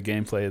that from the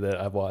gameplay that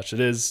I've watched.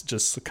 It is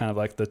just kind of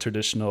like the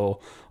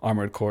traditional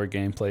Armored Core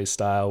gameplay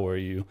style where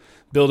you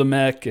build a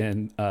mech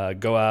and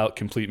go out,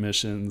 complete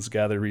missions,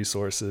 gather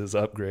resources,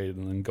 upgrade,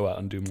 and then go out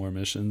and do more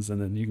missions.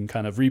 And then you can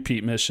kind of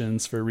repeat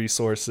missions for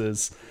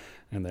resources.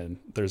 And then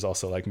there's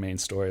also like main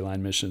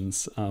storyline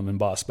missions and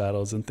boss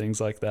battles and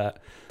things like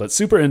that. But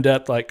super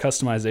in-depth like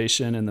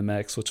customization in the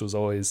mechs, which was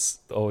always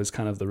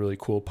kind of the really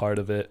cool part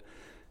of it.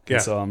 Yeah.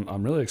 And so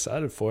I'm really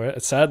excited for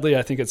it. Sadly,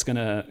 I think it's going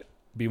to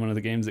be one of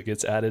the games that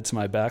gets added to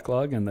my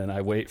backlog, and then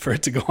I wait for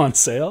it to go on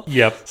sale.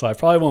 Yep. So I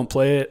probably won't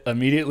play it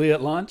immediately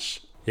at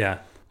launch. Yeah.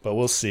 But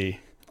we'll see.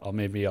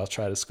 I'll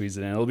try to squeeze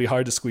it in. It'll be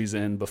hard to squeeze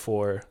in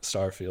before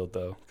Starfield,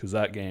 though, because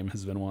that game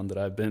has been one that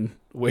I've been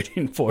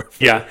waiting for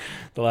the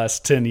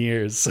last 10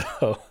 years.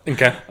 So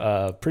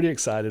pretty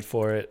excited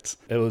for it.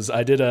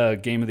 I did a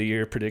Game of the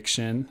Year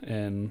prediction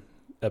in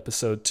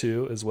episode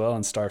 2 as well,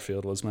 and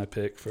Starfield was my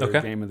pick for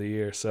Game of the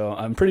Year. So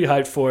I'm pretty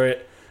hyped for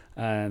it,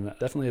 and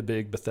definitely a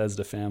big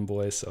Bethesda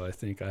fanboy, so I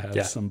think I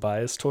have some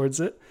bias towards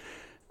it.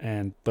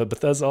 But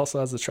Bethesda also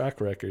has a track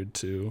record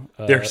to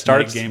their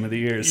starts Game of the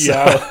Year. So.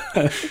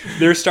 Yeah,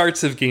 their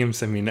starts of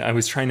games. I mean, I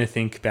was trying to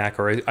think back,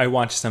 or I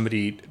watched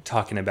somebody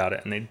talking about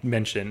it, and they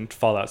mentioned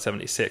Fallout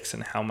 76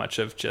 and how much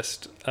of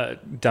just a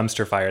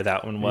dumpster fire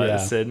that one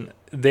was, and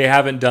they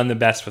haven't done the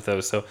best with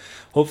those. So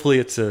hopefully,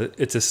 it's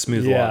a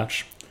smooth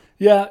launch.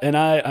 Yeah, and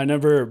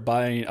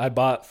I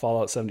bought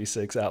Fallout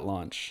 76 at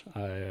launch.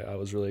 I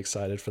was really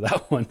excited for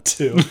that one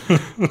too.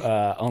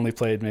 Only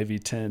played maybe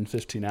 10,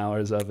 15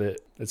 hours of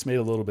it. It's made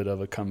a little bit of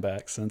a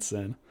comeback since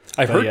then.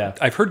 I've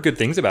heard good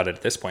things about it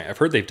at this point. I've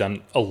heard they've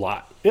done a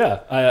lot.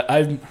 Yeah,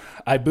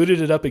 I booted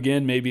it up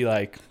again maybe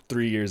like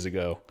 3 years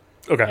ago.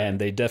 Okay. And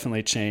they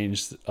definitely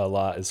changed a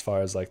lot as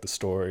far as like the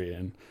story,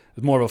 and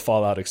it's more of a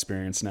Fallout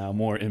experience now,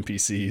 more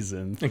NPCs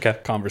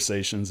and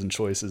conversations and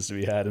choices to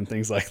be had and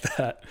things like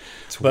that.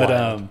 But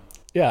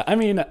I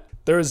mean,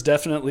 there was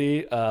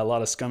definitely a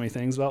lot of scummy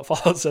things about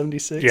Fallout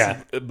 76.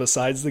 Yeah.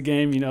 Besides the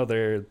game,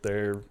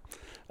 their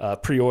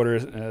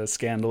pre-order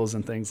scandals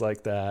and things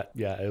like that.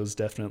 Yeah, it was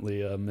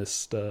definitely a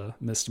missed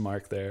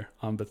mark there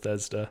on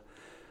Bethesda.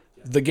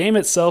 The game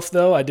itself,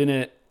 though, I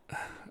didn't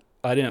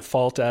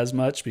fault as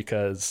much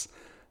because,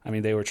 I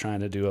mean, they were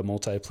trying to do a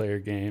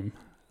multiplayer game.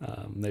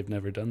 They've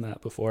never done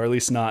that before, or at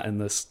least not in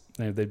this.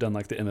 They've done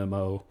like the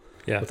MMO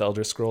with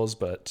Elder Scrolls,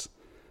 but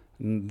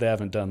they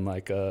haven't done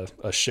like a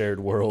shared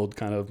world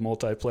kind of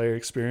multiplayer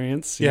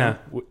experience.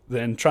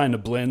 Then trying to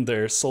blend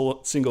their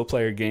single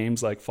player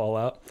games like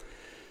Fallout.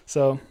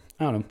 So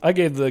I don't know. I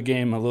gave the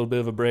game a little bit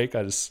of a break.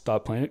 I just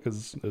stopped playing it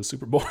because it was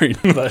super boring.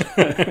 But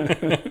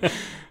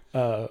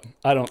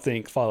I don't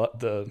think Fallout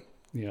the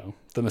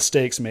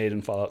mistakes made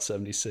in Fallout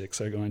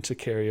 76 are going to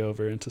carry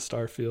over into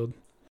Starfield.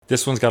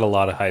 This one's got a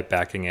lot of hype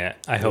backing it.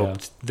 I hope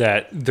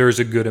that there's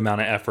a good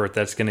amount of effort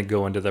that's going to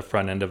go into the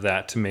front end of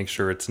that to make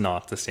sure it's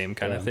not the same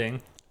kind of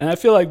thing. And I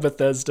feel like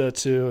Bethesda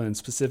too, and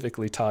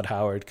specifically Todd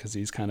Howard, because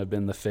he's kind of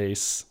been the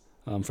face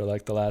for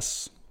like the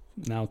last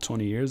now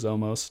 20 years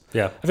almost.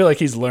 Yeah. I feel like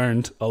he's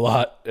learned a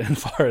lot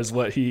as far as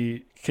what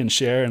he can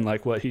share and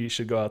like what he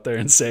should go out there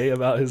and say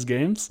about his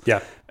games.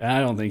 Yeah. And I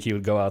don't think he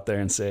would go out there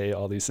and say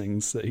all these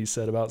things that he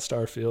said about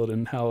Starfield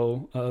and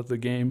how the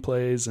game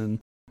plays and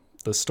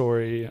the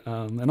story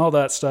and all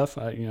that stuff.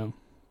 I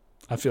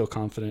feel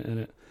confident in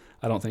it.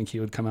 I don't think he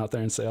would come out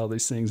there and say all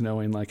these things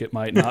knowing like it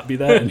might not be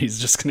that, and he's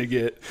just going to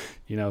get,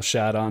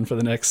 shat on for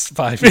the next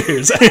 5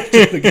 years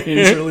after the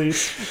game's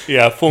release.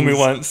 Yeah, fool me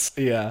once.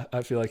 Yeah,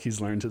 I feel like he's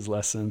learned his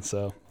lesson,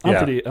 so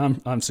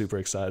I'm super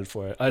excited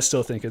for it. I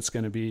still think it's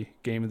going to be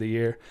Game of the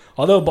Year.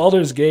 Although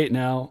Baldur's Gate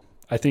now,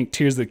 I think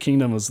Tears of the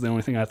Kingdom was the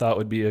only thing I thought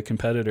would be a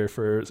competitor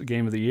for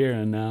Game of the Year,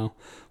 and now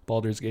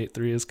Baldur's Gate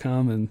 3 has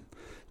come and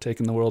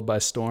taken the world by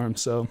storm,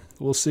 so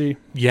we'll see.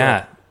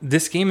 Yeah,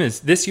 this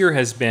year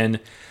has been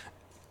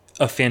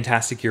a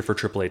fantastic year for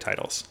AAA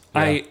titles.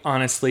 Yeah. I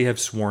honestly have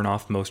sworn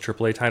off most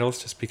AAA titles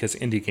just because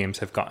indie games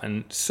have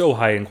gotten so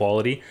high in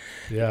quality.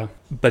 Yeah.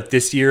 But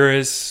this year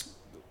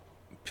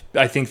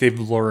I think they've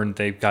learned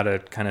they've got to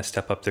kind of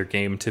step up their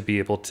game to be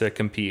able to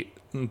compete.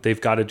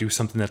 They've got to do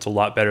something that's a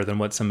lot better than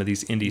what some of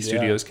these indie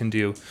studios can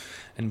do.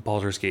 And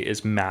Baldur's Gate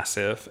is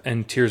massive,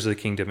 and Tears of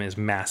the Kingdom is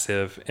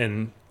massive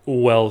and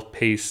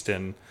well-paced,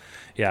 and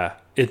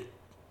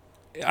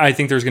I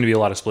think there's going to be a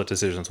lot of split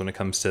decisions when it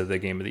comes to the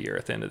Game of the Year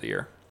at the end of the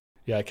year.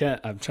 Yeah,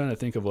 I'm trying to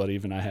think of what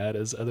even I had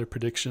as other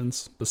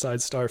predictions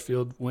besides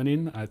Starfield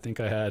winning. I think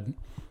I had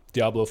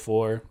Diablo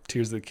 4,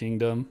 Tears of the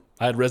Kingdom.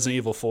 I had Resident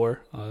Evil 4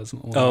 as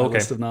one of my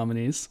list of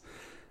nominees.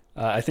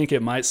 I think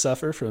it might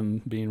suffer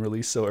from being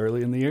released so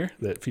early in the year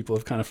that people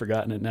have kind of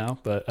forgotten it now.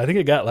 But I think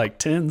it got like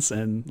 10s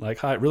and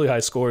like really high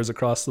scores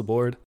across the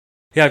board.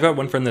 Yeah, I've got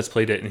one friend that's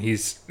played it,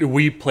 and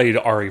we played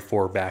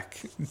RE4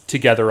 back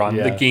together on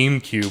the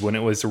GameCube when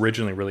it was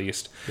originally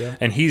released. Yeah.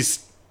 And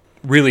he's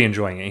really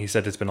enjoying it. He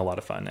said it's been a lot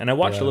of fun. And I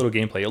watched a little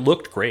gameplay. It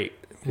looked great.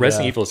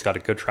 Resident Evil's got a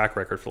good track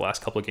record for the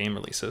last couple of game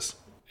releases.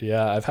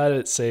 Yeah, I've had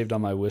it saved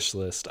on my wish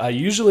list. I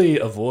usually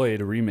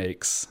avoid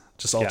remakes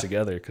just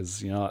altogether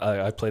because,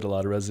 I played a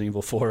lot of Resident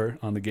Evil 4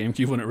 on the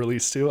GameCube when it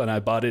released too, and I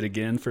bought it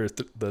again for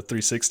the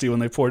 360 when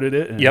they ported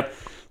it. And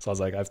so I was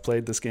like, I've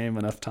played this game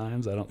enough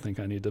times. I don't think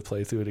I need to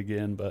play through it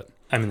again. But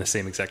I'm in the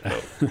same exact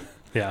boat.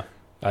 Yeah.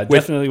 I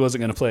definitely wasn't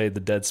going to play the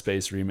Dead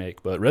Space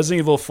remake, but Resident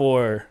Evil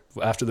 4,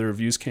 after the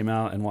reviews came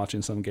out and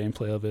watching some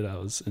gameplay of it, I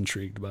was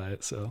intrigued by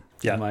it. So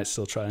I might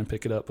still try and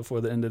pick it up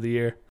before the end of the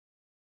year.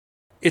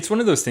 It's one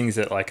of those things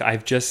that, like,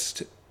 I've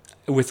just,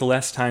 with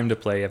less time to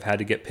play, I've had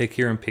to get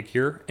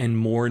pickier and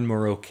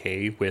more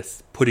okay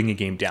with putting a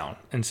game down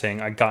and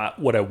saying I got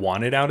what I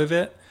wanted out of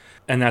it.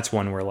 And that's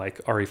one where, like,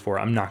 RE4,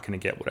 I'm not going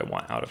to get what I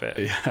want out of it.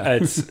 Yeah.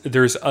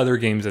 There's other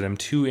games that I'm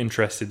too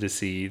interested to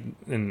see,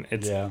 and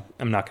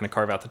I'm not going to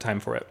carve out the time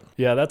for it.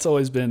 Yeah, that's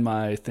always been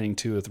my thing,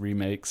 too, with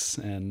remakes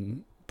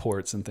and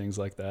ports and things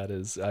like that,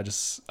 is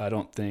I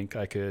don't think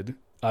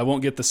I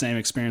won't get the same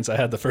experience I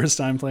had the first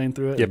time playing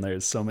through it, and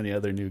there's so many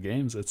other new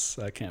games,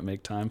 I can't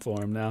make time for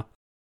them now.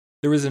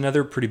 There was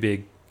another pretty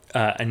big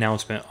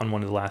announcement on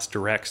one of the last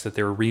directs that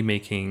they were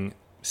remaking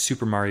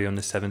Super Mario and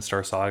the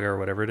 7-Star Saga, or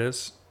whatever it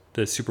is.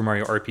 The Super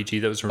Mario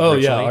RPG that was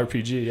originally. Oh yeah,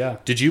 RPG. Yeah.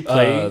 Did you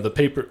play the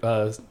paper?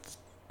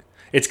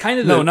 It's kind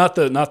of not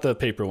the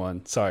paper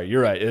one. Sorry,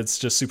 you're right. It's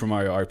just Super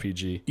Mario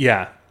RPG.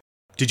 Yeah.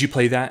 Did you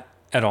play that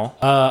at all?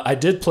 I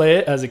did play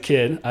it as a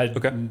kid. I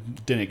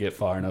didn't get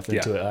far enough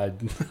into it.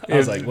 I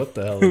was like, what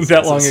the hell? Is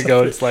that long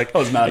ago? It's like I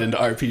was not into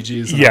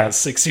RPGs. When I was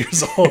 6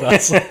 years old. I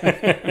was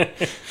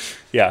like,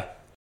 yeah.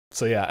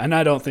 So yeah, and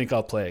I don't think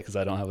I'll play it because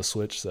I don't have a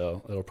Switch.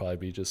 So it'll probably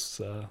be just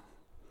And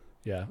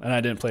I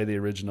didn't play the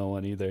original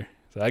one either.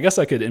 So I guess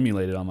I could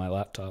emulate it on my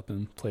laptop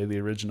and play the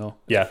original.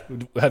 Yeah.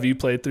 Have you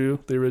played through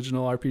the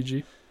original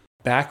RPG?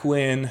 Back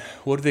when,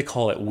 what do they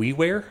call it?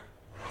 WiiWare?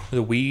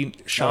 The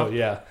Wii shop? Oh,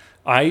 yeah.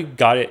 I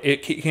got it.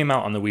 It came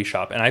out on the Wii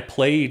shop, and I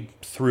played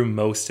through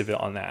most of it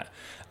on that.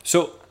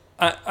 So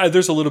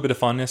there's a little bit of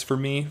fondness for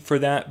me for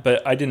that,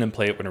 but I didn't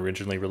play it when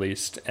originally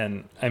released.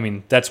 And I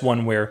mean, that's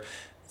one where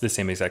the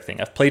same exact thing.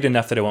 I've played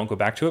enough that I won't go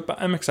back to it,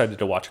 but I'm excited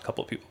to watch a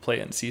couple of people play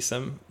it and see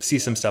some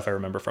stuff I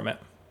remember from it.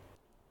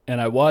 And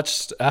I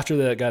watched, after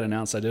that got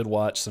announced, I did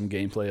watch some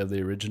gameplay of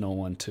the original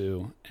one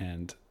too,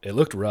 and it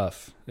looked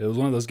rough. It was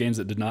one of those games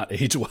that did not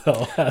age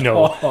well at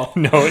all.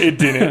 No, it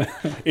didn't.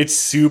 It's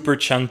super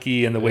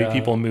chunky, and the way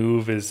people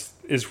move is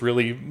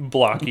really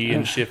blocky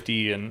and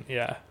shifty, and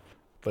yeah.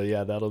 But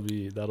yeah, that'll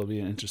be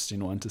an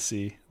interesting one to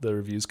see the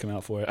reviews come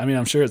out for it. I mean,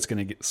 I'm sure it's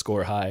going to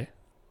score high,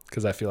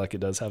 because I feel like it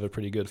does have a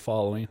pretty good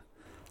following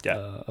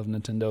of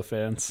Nintendo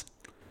fans.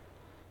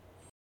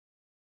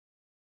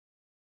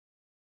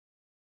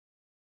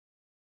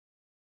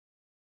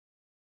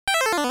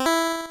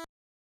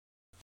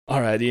 All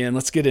right, Ian,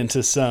 let's get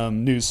into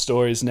some news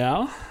stories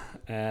now.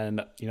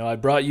 And, I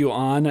brought you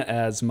on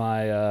as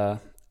my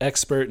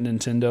expert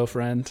Nintendo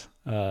friend.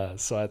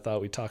 So I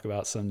thought we'd talk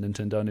about some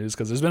Nintendo news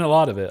because there's been a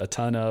lot of it, a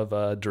ton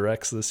of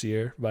directs this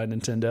year by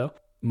Nintendo.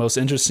 Most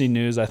interesting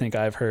news I think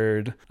I've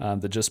heard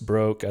that just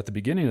broke at the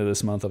beginning of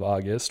this month of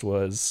August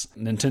was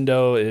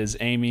Nintendo is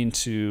aiming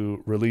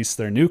to release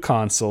their new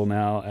console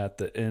now at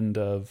the end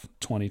of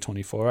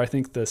 2024. I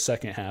think the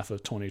second half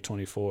of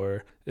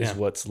 2024 is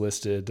what's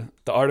listed.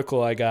 The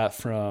article I got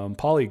from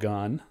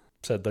Polygon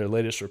said their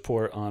latest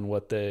report on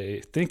what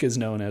they think is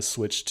known as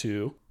Switch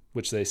 2,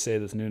 which they say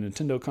that the new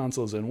Nintendo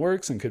console is in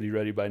works and could be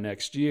ready by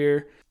next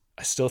year.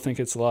 I still think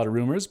it's a lot of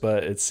rumors,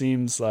 but it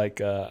seems like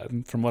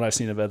from what I've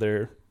seen of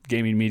other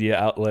gaming media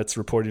outlets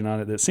reporting on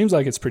it, it seems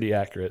like it's pretty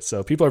accurate.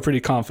 So people are pretty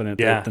confident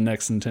that the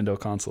next Nintendo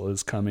console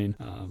is coming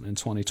in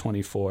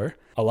 2024.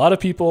 A lot of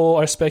people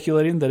are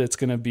speculating that it's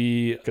going to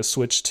be a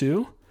Switch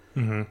 2.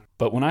 Mm-hmm.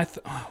 But when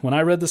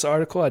I read this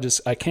article,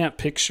 I can't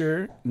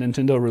picture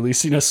Nintendo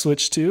releasing a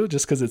Switch 2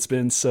 just because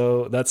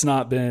that's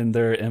not been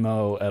their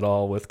MO at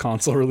all with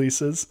console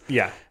releases.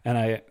 Yeah. And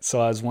I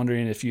was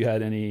wondering if you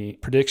had any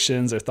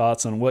predictions or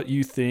thoughts on what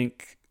you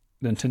think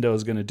Nintendo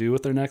is going to do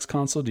with their next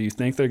console. Do you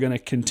think they're going to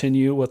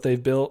continue what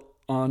they've built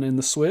on in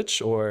the Switch,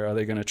 or are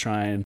they going to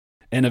try and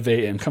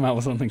innovate and come out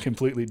with something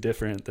completely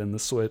different than the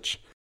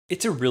Switch?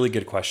 It's a really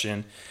good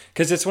question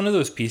because it's one of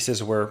those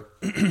pieces where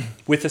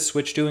with the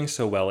Switch doing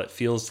so well, it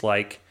feels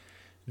like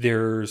they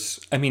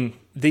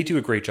do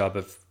a great job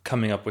of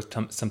coming up with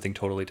something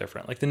totally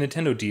different. Like the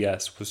Nintendo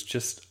DS was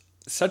just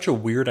such a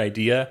weird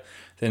idea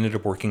that ended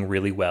up working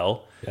really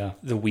well. Yeah.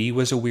 The Wii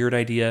was a weird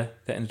idea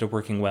that ended up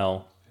working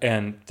well.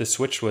 And the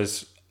Switch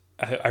was,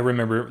 I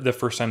remember the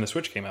first time the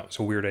Switch came out, it was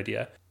a weird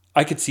idea.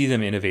 I could see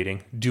them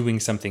innovating, doing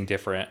something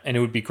different. And it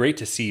would be great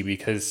to see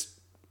because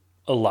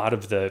a lot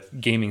of the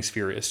gaming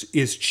sphere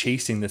is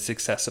chasing the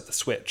success of the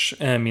Switch.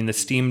 And I mean, the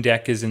Steam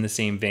Deck is in the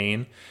same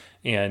vein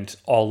and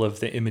all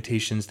of the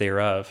imitations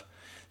thereof.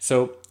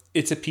 So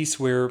it's a piece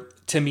where,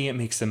 to me, it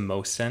makes the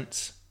most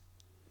sense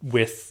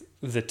with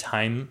the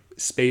time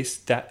space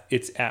that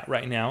it's at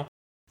right now,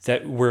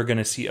 that we're going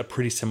to see a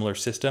pretty similar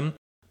system,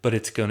 but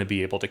it's going to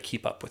be able to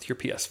keep up with your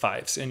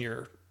PS5s and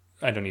your,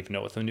 I don't even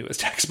know what the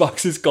newest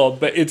Xbox is called,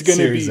 but it's going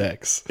to be Series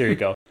X. There you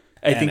go.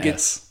 I think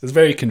it's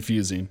very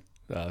confusing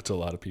to a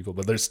lot of people,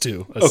 but there's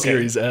two, a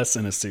Series S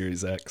and a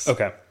Series X.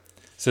 Okay.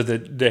 So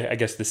I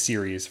guess the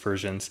series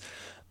versions,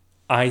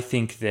 I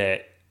think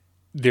that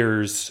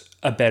there's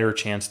a better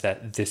chance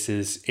that this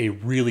is a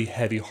really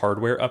heavy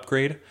hardware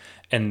upgrade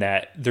and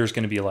that there's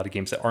going to be a lot of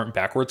games that aren't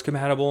backwards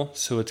compatible.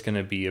 So it's going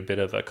to be a bit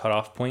of a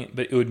cutoff point,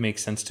 but it would make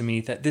sense to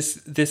me that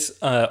this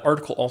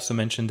article also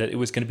mentioned that it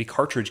was going to be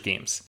cartridge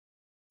games,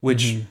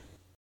 which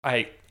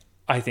I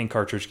think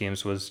cartridge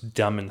games was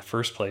dumb in the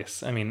first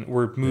place. I mean,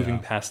 we're moving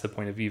past the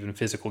point of even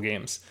physical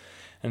games.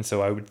 And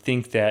so I would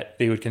think that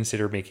they would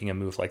consider making a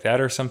move like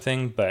that or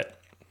something, but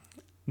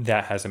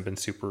that hasn't been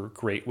super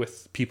great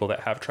with people that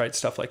have tried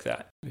stuff like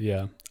that.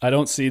 Yeah. I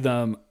don't see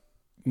them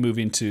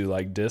moving to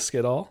like disc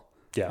at all.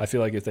 Yeah. I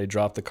feel like if they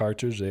drop the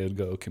cartridge, they would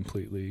go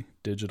completely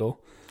digital.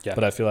 Yeah.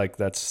 But I feel like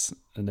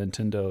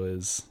Nintendo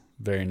is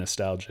very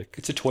nostalgic.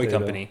 It's a toy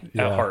company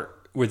at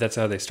heart. That's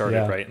how they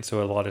started, right? And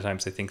so a lot of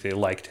times I think they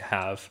like to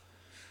have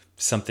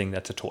something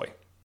that's a toy.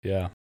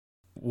 Yeah.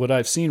 What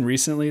I've seen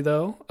recently,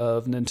 though,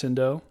 of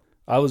Nintendo,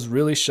 I was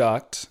really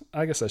shocked.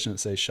 I guess I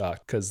shouldn't say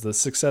shocked, because the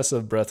success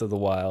of Breath of the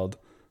Wild,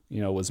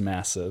 was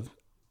massive.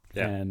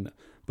 Yeah.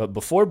 But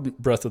before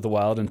Breath of the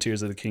Wild and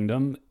Tears of the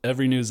Kingdom,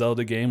 every new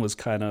Zelda game was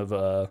kind of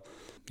an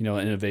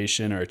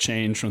innovation or a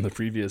change from the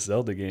previous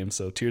Zelda game.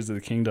 So Tears of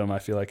the Kingdom, I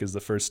feel like, is the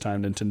first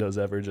time Nintendo's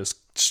ever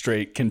just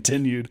straight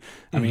continued.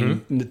 I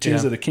mean, the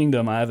Tears of the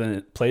Kingdom, I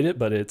haven't played it,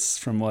 but it's,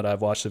 from what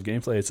I've watched of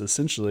gameplay, it's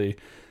essentially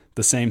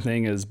the same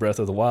thing as Breath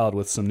of the Wild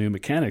with some new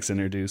mechanics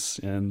introduced,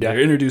 and they're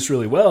introduced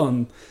really well.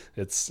 And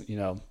it's,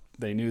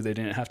 they knew they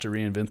didn't have to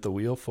reinvent the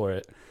wheel for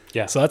it.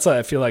 Yeah. So that's why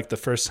I feel like the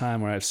first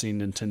time where I've seen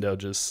Nintendo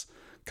just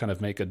kind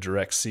of make a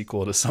direct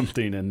sequel to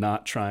something and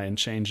not try and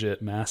change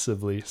it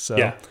massively.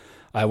 So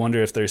I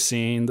wonder if they're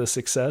seeing the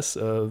success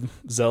of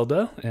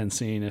Zelda and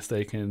seeing if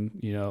they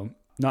can,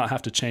 not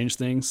have to change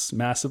things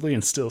massively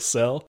and still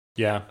sell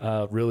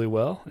really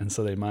well. And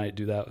so they might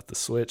do that with the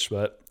Switch,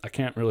 but I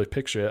can't really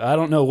picture it. I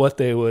don't know what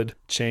they would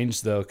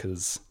change, though,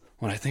 because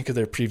when I think of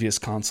their previous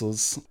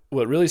consoles,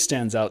 what really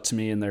stands out to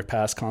me in their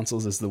past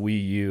consoles is the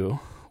Wii U,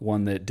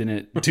 one that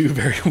didn't do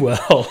very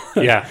well.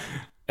 Yeah.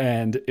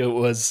 And it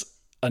was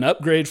an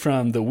upgrade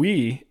from the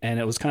Wii, and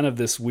it was kind of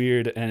this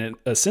weird, and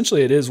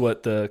essentially it is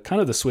what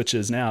the Switch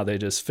is now. They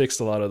just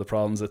fixed a lot of the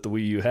problems that the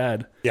Wii U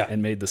had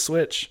and made the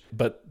Switch,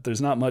 but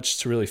there's not much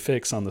to really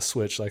fix on the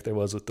Switch like there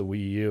was with the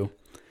Wii U.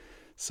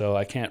 So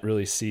I can't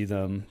really see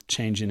them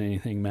changing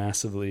anything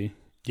massively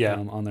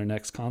on their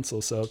next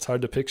console. So it's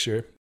hard to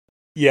picture.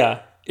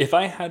 Yeah. If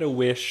I had a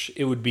wish,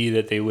 it would be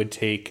that they would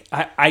take...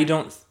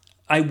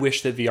 I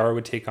wish that VR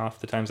would take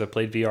off the times I've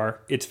played VR.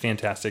 It's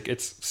fantastic.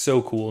 It's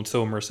so cool and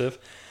so immersive.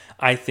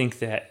 I think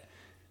that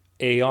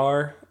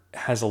AR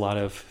has a lot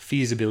of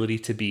feasibility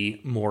to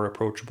be more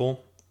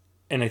approachable.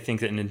 And I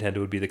think that Nintendo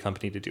would be the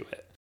company to do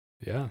it.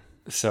 Yeah.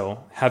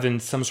 So having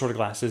some sort of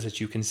glasses that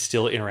you can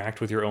still interact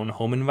with your own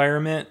home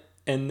environment,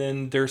 and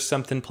then there's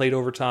something played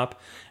over top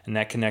and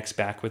that connects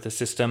back with the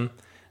system,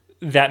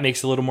 that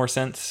makes a little more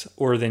sense.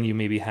 Or then you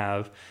maybe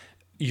have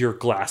your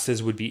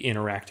glasses would be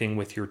interacting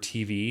with your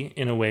TV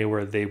in a way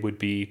where they would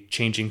be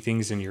changing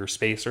things in your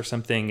space or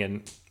something,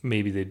 and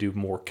maybe they do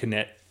more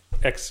Connect.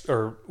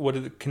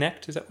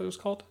 Connect? Is that what it was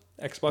called?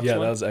 Xbox Yeah,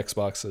 One? that was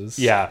Xbox's.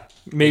 Yeah,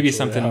 maybe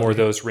something more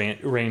those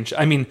range.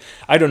 I mean,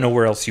 I don't know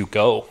where else you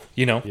go,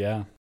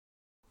 Yeah,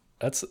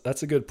 that's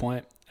a good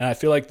point. And I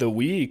feel like the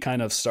Wii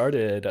kind of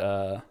started,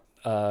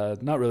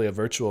 not really a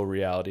virtual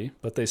reality,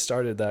 but they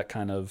started that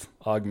kind of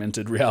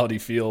augmented reality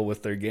feel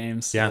with their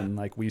games and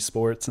like Wii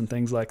Sports and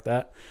things like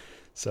that.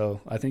 So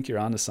I think you're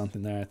onto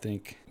something there. I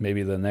think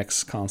maybe the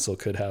next console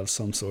could have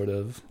some sort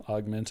of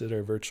augmented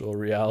or virtual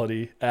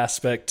reality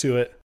aspect to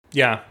it.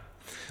 Yeah.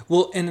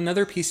 Well, and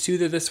another piece too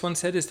that this one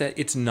said is that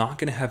it's not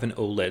going to have an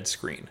OLED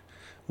screen,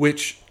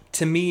 which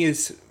to me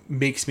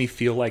makes me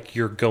feel like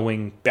you're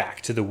going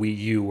back to the Wii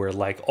U, where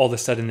like all of a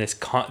sudden this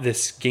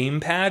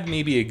gamepad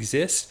maybe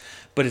exists,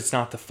 but it's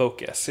not the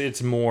focus.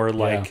 It's more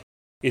like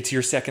it's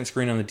your second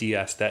screen on the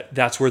DS.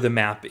 That's where the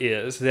map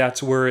is.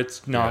 That's where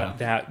it's not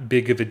that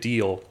big of a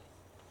deal,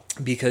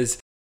 because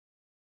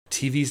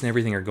TVs and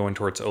everything are going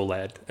towards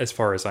OLED as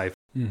far as I've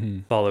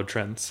followed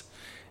trends.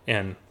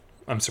 And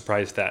I'm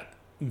surprised that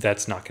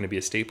that's not going to be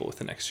a staple with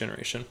the next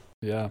generation.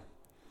 Yeah.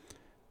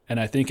 And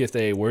I think if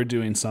they were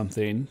doing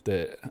something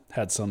that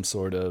had some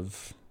sort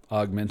of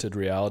augmented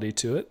reality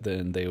to it,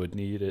 then they would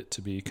need it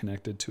to be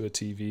connected to a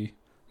TV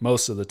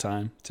most of the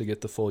time to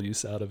get the full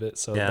use out of it.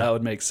 So that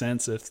would make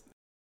sense if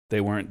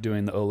they weren't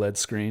doing the OLED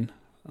screen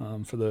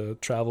for the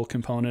travel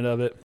component of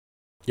it.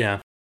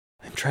 Yeah.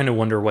 I'm trying to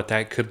wonder what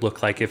that could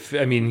look like.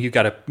 You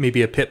got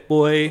maybe a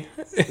Pip-Boy,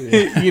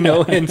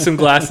 and some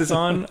glasses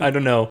on. I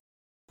don't know.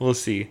 We'll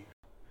see.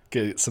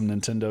 Get some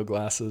Nintendo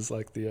glasses,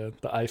 like the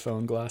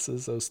iPhone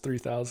glasses, those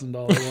 $3,000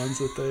 ones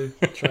that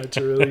they tried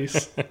to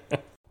release.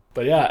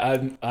 But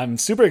yeah, I'm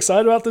super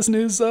excited about this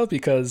news though,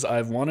 because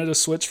I've wanted a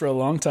Switch for a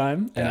long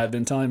time, and I've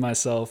been telling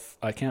myself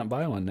I can't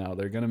buy one now.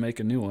 They're going to make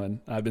a new one.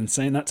 I've been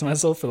saying that to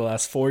myself for the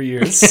last 4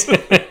 years.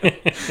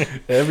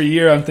 Every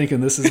year I'm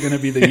thinking this is going to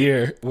be the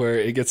year where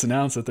it gets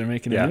announced that they're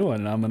making a new one,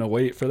 and I'm going to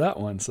wait for that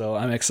one. So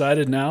I'm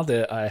excited now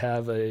that I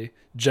have a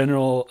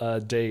general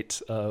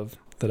date of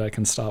that I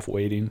can stop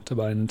waiting to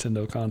buy a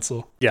Nintendo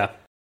console. Yeah.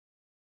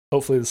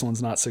 Hopefully this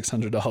one's not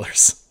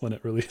 $600 when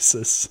it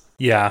releases.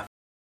 Yeah.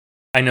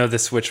 I know the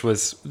Switch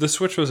was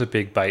a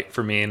big bite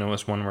for me, and it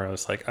was one where I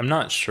was like, I'm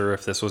not sure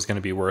if this was going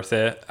to be worth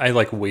it. I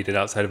like waited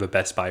outside of a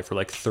Best Buy for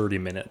like 30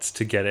 minutes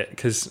to get it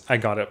because I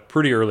got it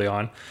pretty early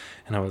on,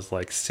 and I was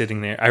like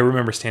sitting there. I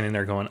remember standing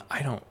there going,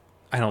 I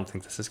don't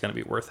think this is going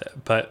to be worth it,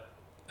 but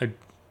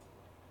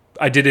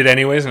I did it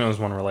anyways, and it was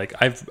one where like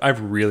I've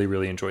really,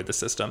 really enjoyed the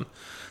system.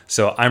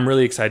 So I'm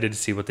really excited to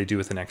see what they do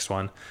with the next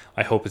one.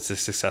 I hope it's as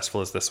successful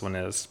as this one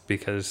is,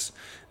 because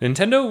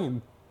Nintendo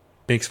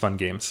makes fun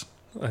games.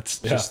 That's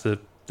just the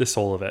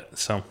soul of it.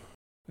 So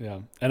yeah,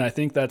 and I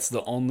think that's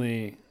the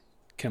only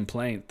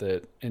complaint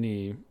that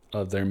any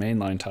of their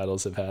mainline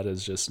titles have had,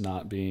 is just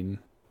not being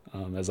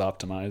as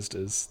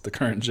optimized as the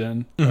current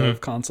gen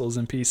of consoles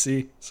and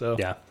PC. So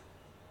yeah,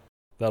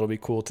 that'll be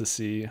cool to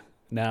see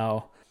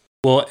now.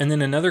 Well, and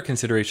then another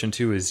consideration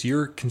too is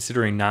you're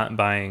considering not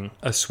buying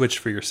a Switch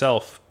for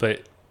yourself,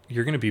 but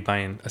you're going to be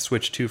buying a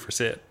Switch 2 for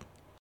Sid.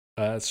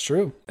 That's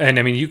true. And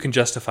I mean, you can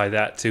justify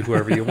that to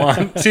whoever you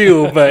want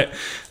to, but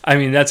I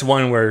mean, that's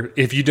one where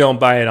if you don't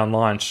buy it on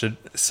launch,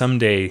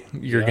 someday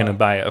you're going to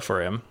buy it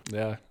for him.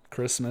 Yeah.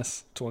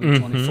 Christmas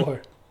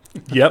 2024.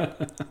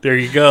 Yep. There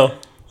you go.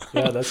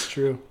 Yeah, that's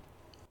true.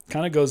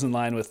 Kind of goes in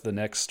line with the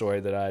next story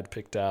that I had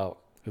picked out,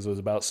 because it was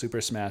about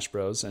Super Smash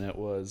Bros. And it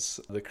was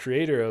the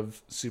creator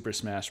of Super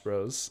Smash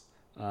Bros.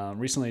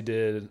 Recently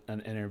did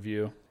an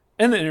interview.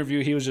 In the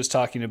interview, he was just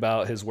talking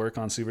about his work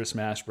on Super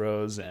Smash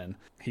Bros. And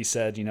he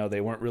said, they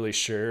weren't really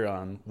sure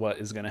on what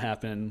is going to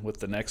happen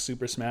with the next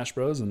Super Smash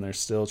Bros. And they're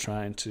still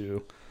trying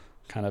to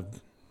kind of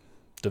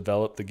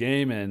develop the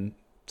game and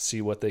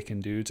see what they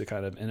can do to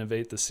kind of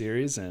innovate the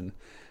series. And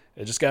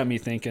it just got me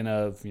thinking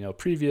of,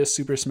 previous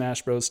Super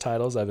Smash Bros.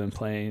 Titles I've been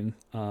playing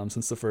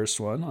since the first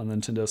one on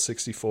Nintendo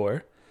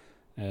 64,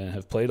 and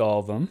have played all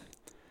of them.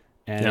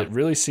 And it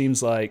really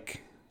seems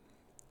like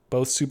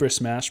both Super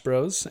Smash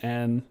Bros.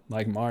 And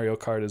like Mario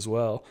Kart as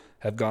well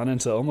have gone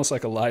into almost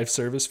like a live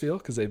service feel,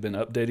 because they've been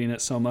updating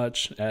it so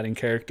much, adding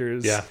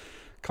characters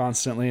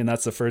constantly. And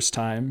that's the first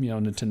time,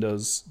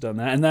 Nintendo's done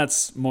that. And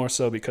that's more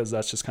so because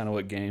that's just kind of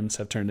what games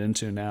have turned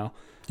into now.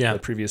 Yeah. The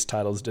previous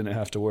titles didn't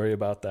have to worry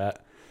about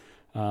that.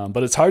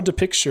 But it's hard to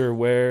picture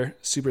where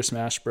Super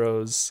Smash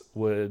Bros.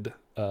 Would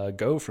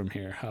go from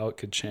here, how it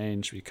could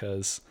change,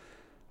 because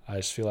I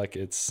just feel like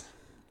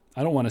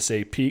I don't want to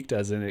say peaked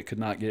as in it could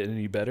not get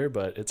any better,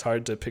 but it's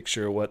hard to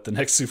picture what the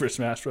next Super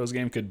Smash Bros.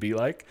 Game could be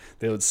like.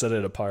 They would set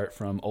it apart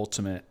from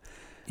Ultimate.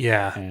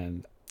 Yeah.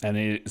 And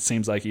it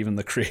seems like even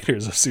the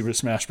creators of Super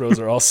Smash Bros.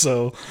 Are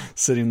also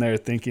sitting there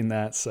thinking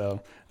that.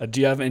 So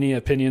do you have any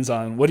opinions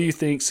on what do you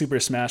think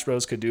Super Smash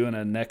Bros. Could do in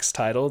a next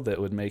title that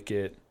would make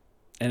it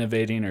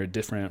innovating or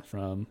different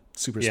from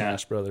Super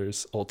Smash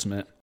Bros.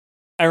 Ultimate?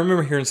 I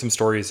remember hearing some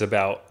stories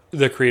about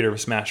the creator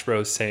of Smash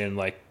Bros. Saying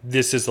like,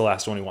 this is the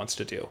last one he wants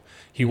to do.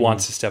 He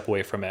wants to step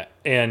away from it.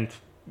 And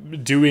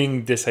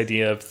doing this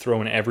idea of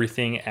throwing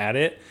everything at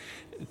it,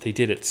 they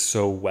did it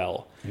so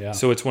well. Yeah.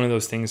 So it's one of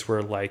those things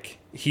where like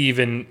he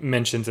even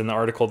mentions in the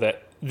article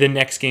that the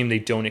next game they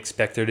don't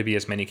expect there to be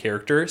as many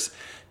characters.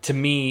 To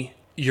me,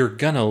 you're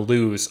gonna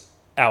lose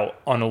out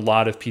on a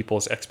lot of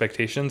people's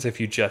expectations if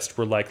you just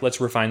were like, let's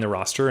refine the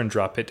roster and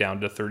drop it down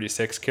to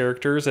 36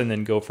 characters and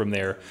then go from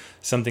there,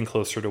 something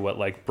closer to what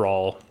like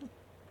Brawl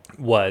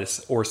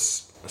was, or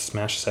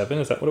Smash 7,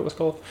 is that what it was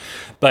called?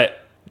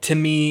 But to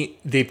me,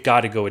 they've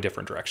got to go a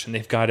different direction.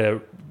 They've got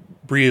to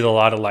breathe a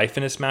lot of life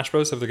into Smash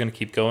Bros. If they're going to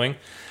keep going.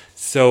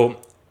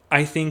 So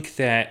I think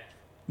that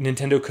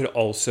Nintendo could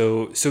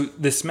also, so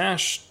the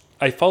Smash,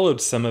 I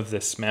followed some of the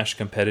Smash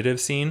competitive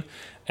scene,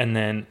 and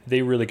then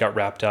they really got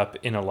wrapped up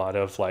in a lot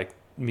of like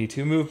Me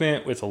Too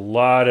movement, with a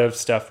lot of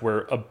stuff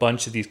where a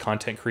bunch of these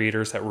content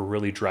creators that were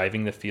really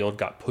driving the field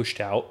got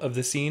pushed out of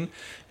the scene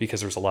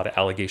because there's a lot of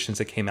allegations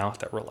that came out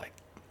that were like,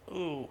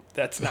 oh,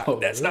 that's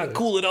not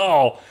cool at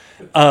all.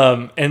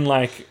 And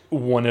like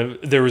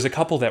there was a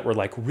couple that were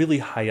like really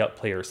high up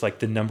players, like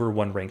the number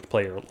 1 ranked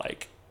player,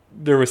 like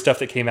there was stuff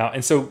that came out.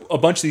 And so a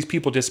bunch of these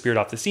people disappeared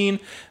off the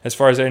scene, as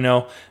far as I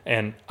know.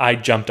 And I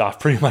jumped off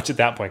pretty much at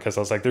that point because I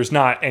was like, there's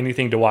not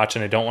anything to watch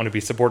and I don't want to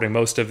be supporting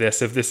most of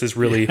this if this is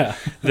really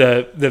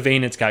the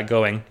vein it's got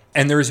going.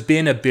 And there's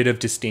been a bit of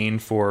disdain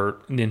for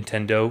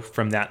Nintendo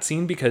from that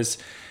scene because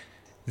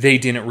they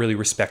didn't really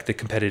respect the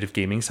competitive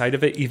gaming side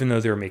of it, even though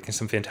they were making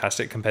some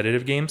fantastic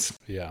competitive games.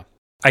 Yeah.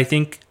 I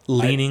think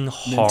leaning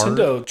hard...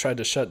 Nintendo tried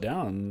to shut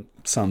down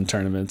some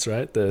tournaments,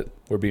 right, that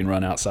were being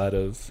run outside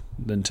of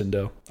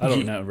Nintendo. I don't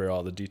remember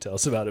all the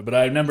details about it, but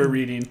I remember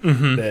reading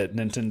that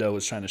Nintendo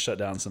was trying to shut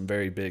down some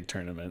very big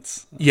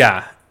tournaments.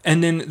 Yeah.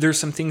 And then there's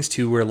some things,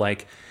 too, where,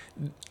 like,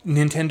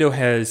 Nintendo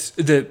has...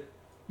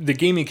 the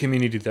gaming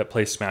community that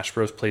plays Smash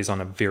Bros. Plays on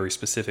a very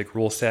specific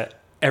rule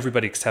set.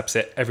 Everybody accepts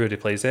it. Everybody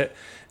plays it.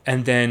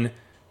 And then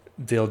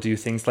they'll do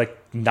things like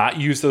not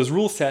use those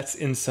rule sets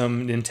in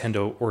some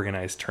Nintendo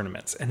organized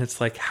tournaments. And it's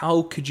like,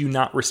 how could you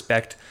not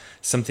respect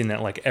something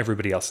that like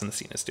everybody else in the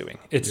scene is doing?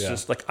 It's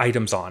just like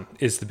items on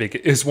is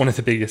one of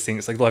the biggest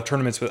things. Like they'll have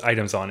tournaments with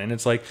items on. And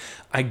it's like,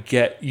 I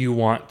get you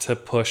want to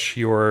push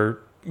your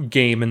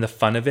game and the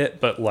fun of it,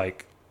 but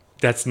like,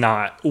 that's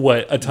not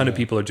what a ton of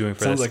people are doing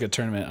for Sounds this. like a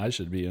tournament I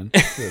should be in.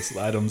 This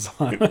items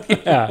on.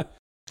 Yeah.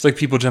 It's like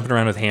people jumping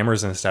around with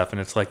hammers and stuff.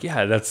 And it's like,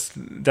 yeah, that's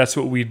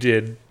what we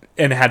did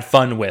and had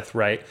fun with,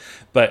 right?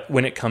 But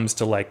when it comes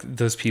to like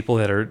those people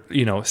that are,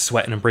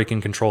 sweating and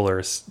breaking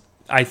controllers,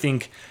 I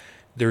think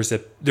there's a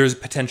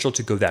potential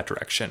to go that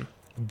direction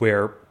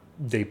where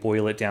they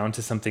boil it down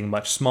to something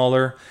much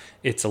smaller.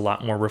 It's a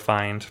lot more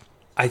refined.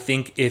 I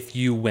think if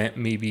you went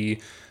maybe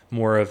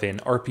more of an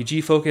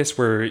RPG focus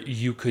where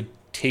you could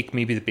take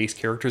maybe the base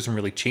characters and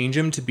really change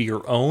them to be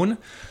your own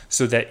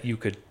so that you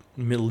could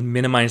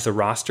minimize the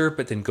roster,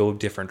 but then go a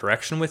different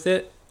direction with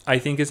it, I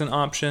think is an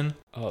option.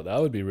 Oh, that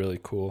would be really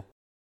cool.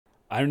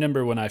 I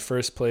remember when I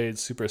first played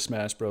Super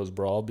Smash Bros.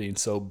 Brawl being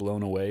so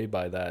blown away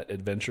by that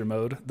adventure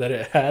mode that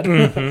it had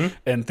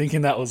and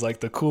thinking that was like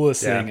the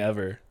coolest thing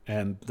ever.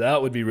 And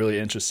that would be really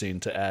interesting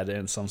to add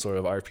in some sort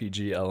of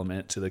RPG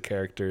element to the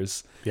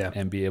characters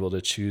and be able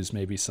to choose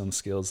maybe some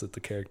skills that the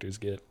characters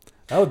get.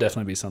 That would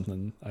definitely be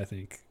something I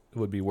think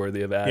would be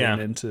worthy of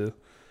adding into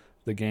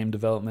the game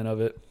development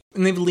of it.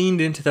 And they've leaned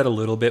into that a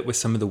little bit with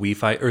some of the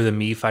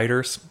Mii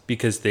fighters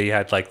because they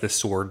had like the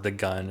sword, the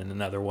gun, and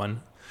another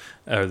one,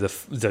 or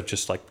the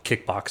just like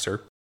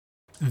kickboxer.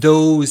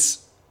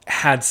 Those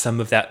had some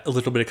of that, a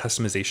little bit of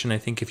customization. I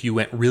think if you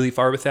went really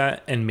far with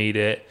that and made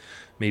it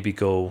maybe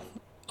go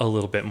a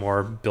little bit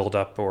more build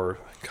up, or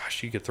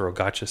gosh, you could throw a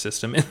gacha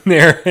system in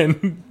there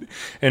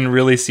and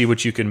really see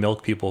what you can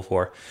milk people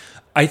for.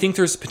 I think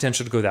there's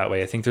potential to go that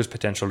way. I think there's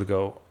potential to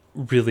go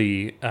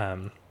really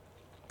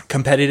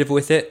competitive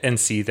with it and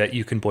see that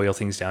you can boil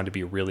things down to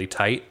be really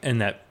tight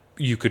and that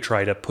you could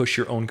try to push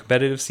your own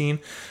competitive scene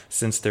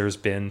since there's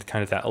been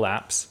kind of that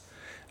lapse.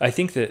 I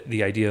think that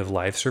the idea of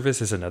live service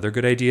is another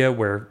good idea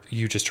where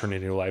you just turn it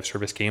into a live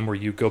service game where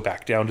you go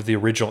back down to the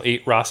original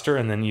 8 roster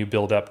and then you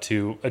build up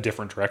to a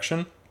different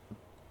direction.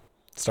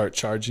 Start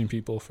charging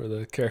people for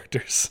the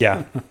characters.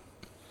 Yeah.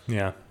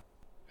 Yeah.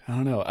 I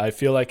don't know. I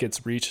feel like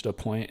it's reached a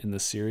point in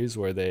the series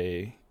where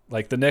the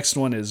next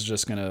one is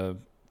just going to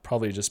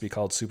probably just be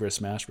called Super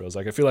Smash Bros.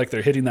 Like I feel like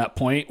they're hitting that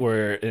point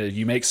where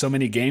you make so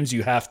many games,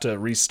 you have to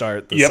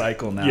restart the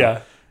cycle now.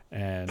 Yeah.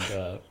 And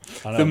I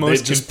don't know, they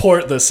just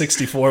port the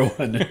 64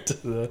 one into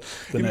the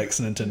next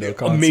Nintendo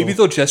console. Maybe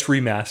they'll just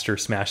remaster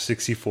Smash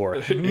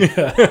 64.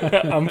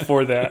 I'm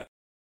for that.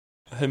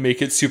 And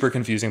make it super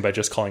confusing by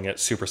just calling it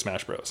Super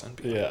Smash Bros.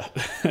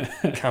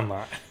 Come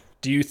on.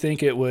 Do you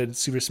think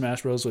Super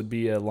Smash Bros. Would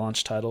be a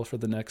launch title for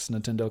the next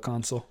Nintendo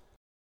console?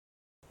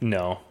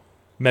 No.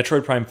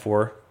 Metroid Prime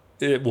 4,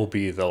 it will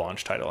be the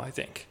launch title, I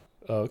think.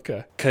 Oh,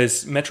 okay.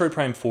 Because Metroid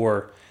Prime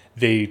 4,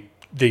 they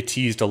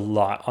teased a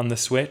lot on the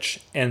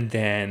Switch, and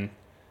then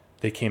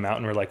they came out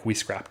and were like, we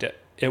scrapped it.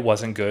 It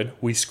wasn't good.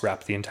 We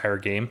scrapped the entire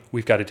game.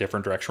 We've got a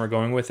different direction we're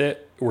going with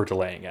it. We're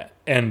delaying it.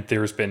 And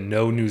there's been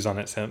no news on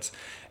it since.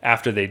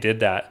 After they did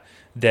that,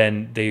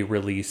 then they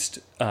released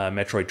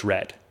Metroid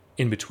Dread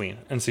in between.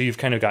 And so you've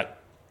kind of got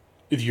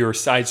your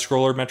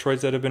side-scroller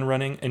Metroids that have been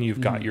running, and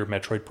you've got your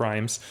Metroid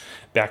Primes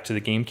back to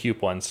the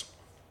GameCube ones.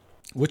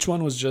 Which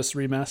one was just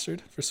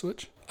remastered for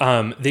Switch?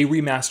 They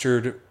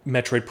remastered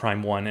Metroid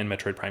Prime 1 and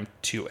Metroid Prime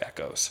 2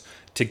 Echoes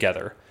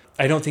together.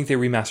 I don't think they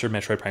remastered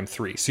Metroid Prime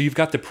 3. So you've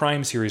got the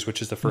Prime series,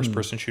 which is the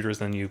first-person shooters,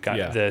 then you've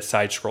got the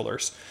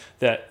side-scrollers.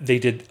 That they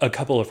did a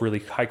couple of really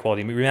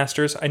high-quality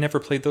remasters. I never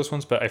played those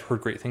ones, but I've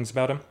heard great things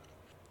about them.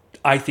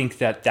 I think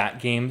that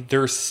game,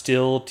 there's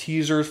still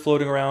teasers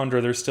floating around,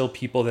 or there's still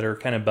people that are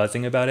kind of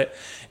buzzing about it.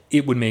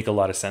 It would make a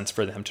lot of sense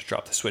for them to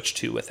drop the Switch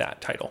 2 with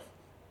that title.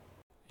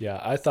 Yeah,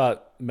 I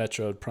thought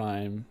Metroid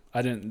Prime,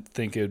 I didn't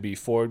think it would be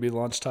 4 would be the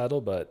launch title,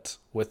 but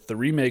with the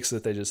remakes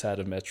that they just had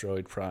of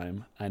Metroid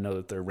Prime, I know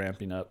that they're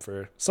ramping up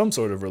for some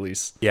sort of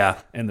release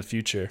in the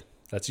future.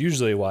 That's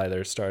usually why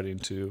they're starting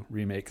to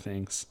remake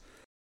things.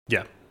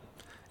 Yeah,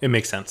 it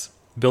makes sense.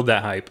 Build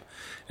that hype.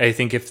 I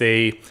think if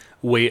they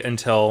wait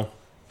until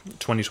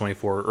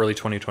 2024, early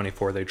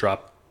 2024, they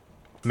drop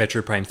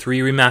Metroid Prime 3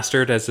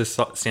 remastered as this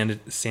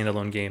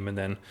standalone game, and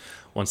then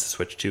once the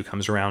Switch 2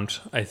 comes around,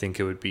 I think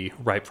it would be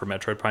ripe for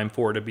Metroid Prime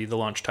 4 to be the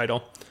launch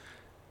title.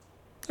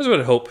 That's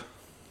what I hope.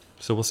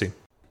 So we'll see.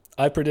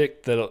 I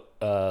predict that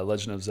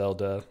Legend of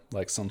Zelda,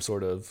 like some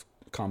sort of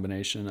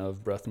combination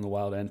of Breath of the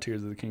Wild and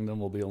Tears of the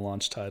Kingdom, will be a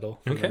launch title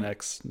for the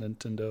next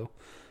Nintendo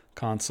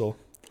console.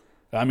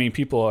 I mean,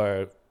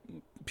 people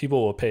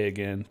will pay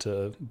again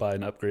to buy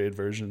an upgraded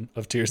version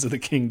of Tears of the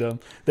Kingdom.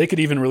 They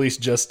could even release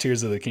just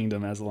Tears of the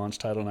Kingdom as a launch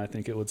title, and I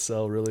think it would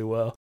sell really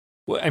well.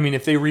 Well, I mean,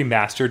 if they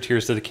remaster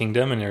Tears of the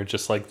Kingdom and they're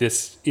just like,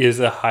 this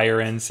is a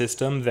higher end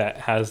system that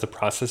has the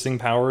processing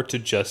power to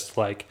just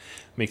like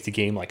make the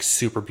game like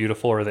super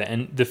beautiful, or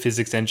the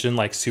physics engine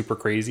like super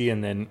crazy,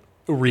 and then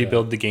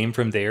rebuild the game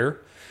from there,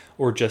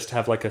 or just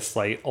have like a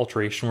slight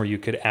alteration where you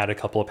could add a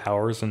couple of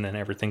powers and then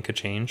everything could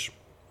change.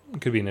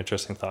 It could be an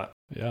interesting thought.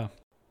 Yeah.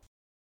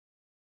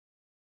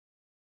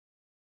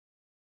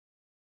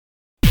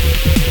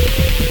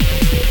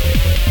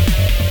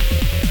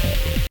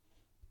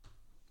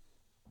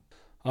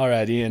 All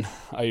right, Ian,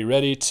 are you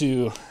ready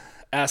to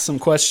ask some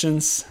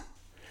questions?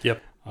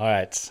 Yep. All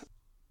right.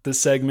 This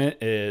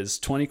segment is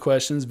 20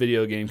 questions,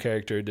 video game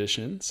character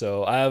edition.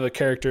 So I have a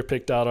character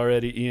picked out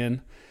already,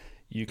 Ian.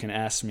 You can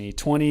ask me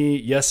 20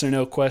 yes or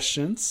no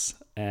questions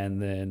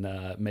and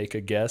then make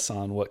a guess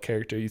on what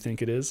character you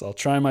think it is. I'll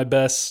try my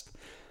best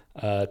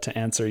to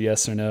answer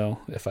yes or no.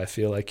 If I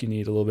feel like you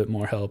need a little bit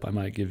more help, I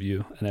might give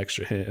you an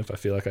extra hint if I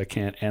feel like I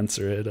can't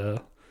answer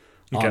it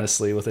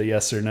honestly with a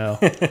yes or no.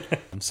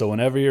 So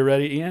whenever you're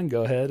ready, Ian,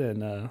 go ahead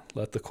and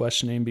let the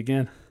questioning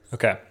begin.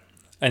 Okay.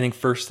 I think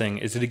first thing,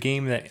 is it a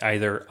game that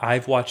either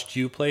I've watched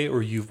you play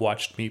or you've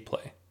watched me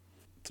play?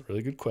 It's a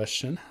really good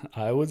question.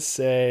 I would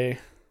say,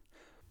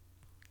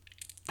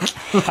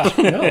 I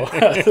don't know.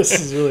 This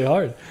is really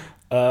hard.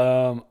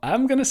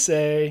 I'm going to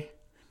say,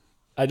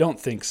 I don't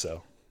think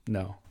so.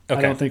 No. Okay.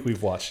 I don't think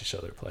we've watched each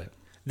other play it.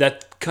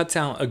 That cuts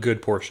out a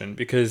good portion,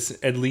 because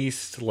at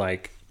least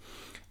like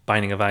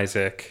Binding of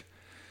Isaac,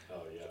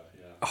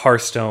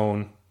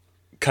 Hearthstone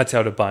cuts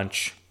out a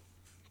bunch.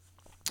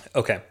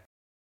 Okay.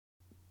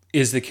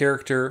 Is the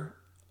character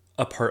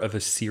a part of a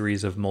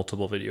series of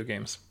multiple video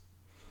games?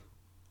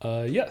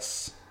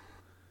 Yes.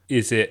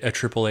 Is it a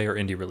AAA or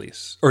indie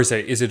release? Or is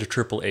it a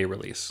AAA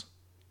release?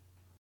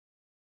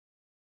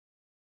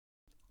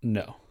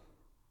 No.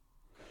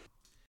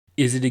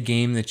 Is it a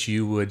game that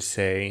you would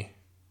say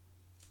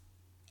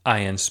I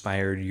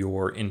inspired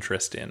your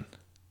interest in?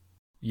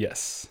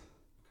 Yes.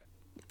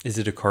 Is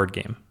it a card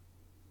game?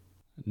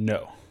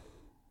 No.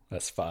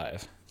 That's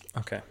 5.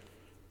 Okay.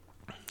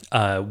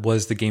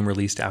 Was the game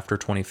released after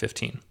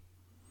 2015?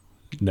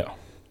 No.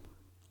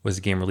 Was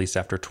the game released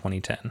after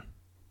 2010?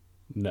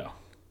 No.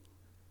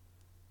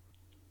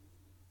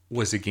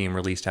 Was the game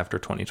released after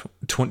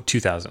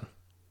 2000?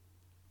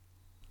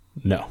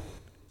 No.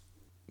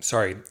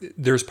 Sorry,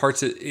 there's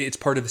parts. It's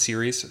part of the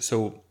series.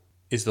 So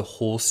is the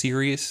whole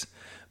series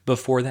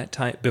before that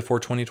time? Before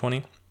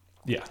 2020?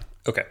 Yeah.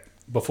 Okay.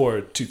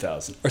 Before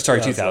 2000. Or sorry,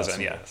 Yeah, that's 2000.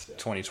 last Yeah. one.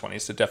 2020.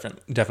 So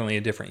definitely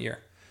a different year.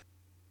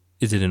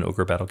 Is it an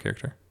ogre battle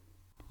character?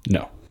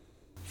 No.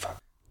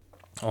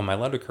 Oh, am I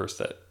allowed to curse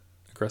that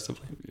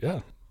aggressively?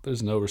 Yeah.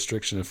 There's no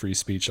restriction of free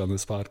speech on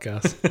this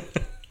podcast.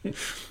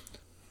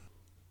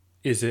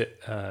 Is it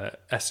a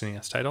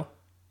SNES title?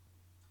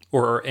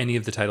 Or are any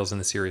of the titles in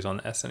the series on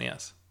the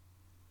SNES?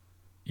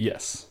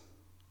 Yes.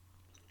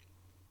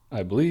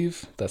 I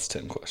believe that's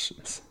 10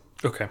 questions.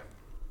 Okay.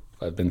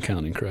 If I've been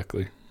counting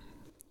correctly.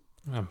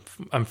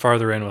 I'm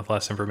farther in with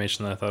less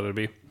information than I thought it would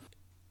be.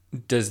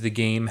 Does the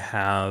game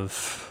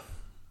have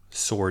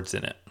swords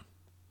in it?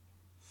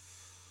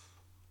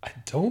 I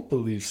don't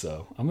believe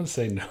so. I'm going to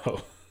say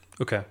no.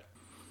 Okay.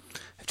 I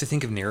have to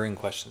think of narrowing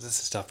questions. This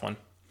is a tough one.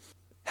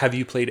 Have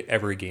you played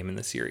every game in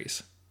the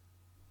series?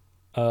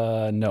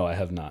 No, I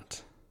have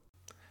not.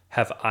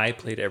 Have I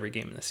played every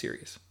game in the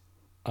series?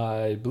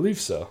 I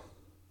believe so.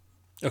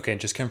 Okay,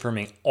 just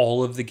confirming,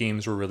 all of the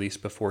games were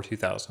released before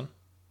 2000?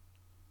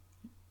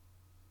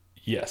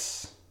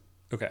 Yes.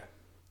 Okay.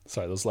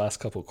 Sorry, those last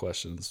couple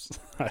questions,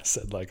 I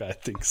said like I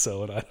think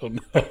so, and I don't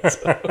know.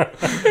 So.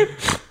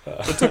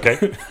 That's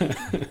okay.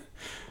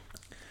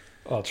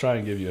 I'll try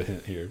and give you a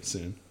hint here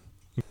soon.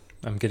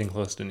 I'm getting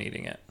close to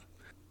needing it.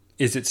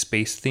 Is it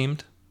space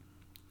themed?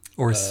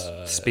 Or is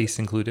space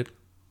included?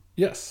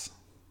 Yes.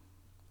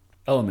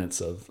 Elements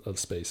of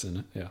space in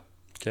it, yeah.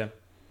 Okay.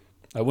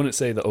 I wouldn't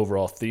say the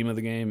overall theme of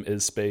the game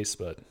is space,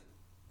 but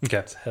Okay.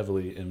 it's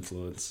heavily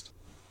influenced.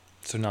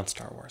 So not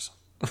Star Wars.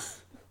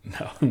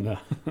 No.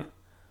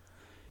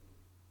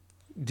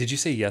 Did you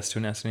say yes to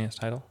an SNES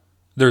title?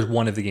 There's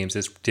one of the games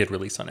that did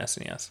release on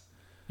SNES.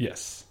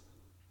 Yes.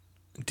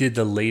 Did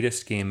the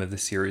latest game of the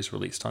series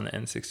released on the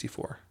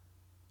N64?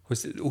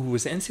 Was the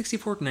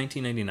N64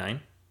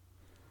 1999?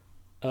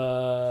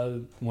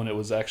 When it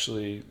was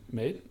actually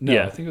made? No,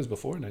 Yeah. I think it was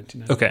before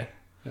 1990. Okay.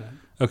 Yeah.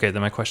 Okay,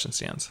 then my question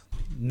stands.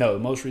 No, the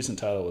most recent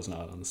title was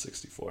not on the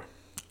 64.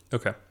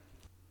 Okay.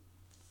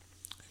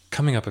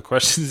 Coming up with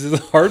questions is the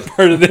hard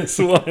part of this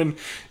one.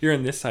 You're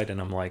on this side,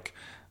 and I'm like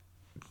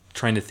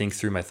trying to think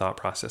through my thought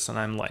process, and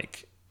I'm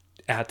like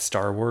at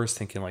Star Wars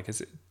thinking like,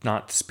 is it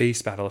not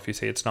space battle? If you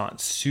say it's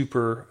not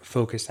super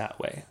focused that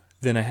way,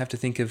 then I have to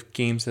think of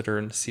games that are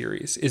in the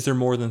series. Is there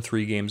more than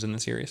 3 games in the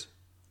series?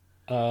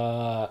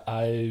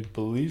 I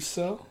believe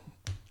so.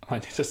 I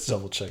need to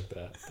double check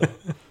that.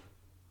 though.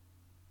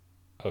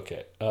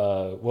 Okay.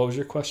 What was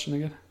your question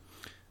again?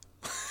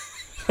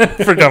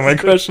 Forgot my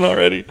question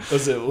already.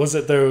 Was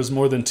it there was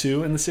more than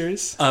 2 in the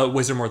series?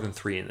 Was there more than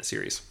 3 in the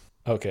series?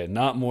 Okay,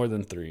 not more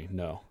than 3.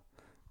 No.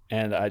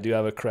 And I do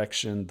have a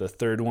correction. The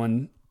third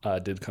one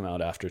did come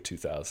out after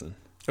 2000.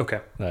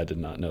 Okay. I did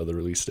not know the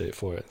release date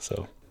for it,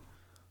 so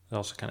It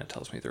also kind of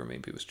tells me there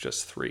maybe was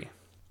just 3.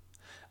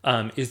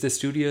 Is the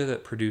studio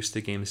that produced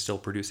the game still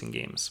producing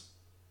games?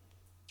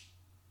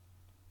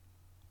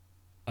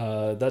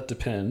 That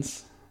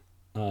depends.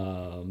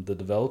 The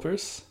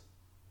developers?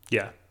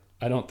 Yeah.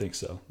 I don't think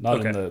so.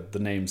 Not in Okay. the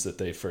names that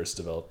they first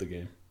developed the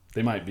game.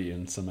 They might be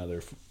in some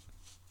other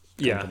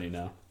company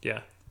now.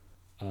 Yeah.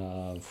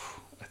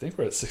 I think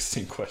we're at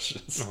 16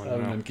 questions. Oh, I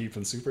haven't no. been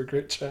keeping super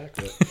great track,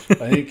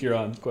 but I think you're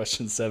on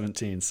question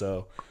 17.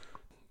 So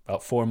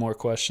about 4 more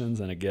questions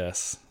and a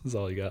guess is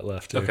all you got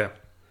left here. Okay.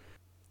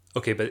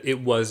 Okay, but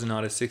it was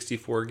not a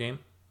 64 game?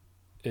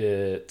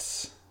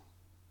 It's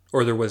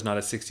Or there was not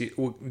a 60...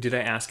 Did I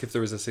ask if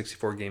there was a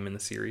 64 game in the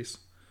series?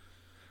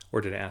 Or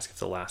did I ask if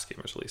the last game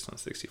was released on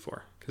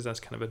 64? Because that's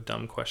kind of a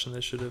dumb question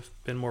that should have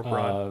been more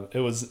broad. it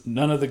was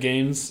none of the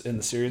games in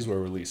the series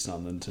were released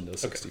on the Nintendo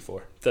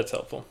 64. That's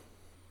helpful.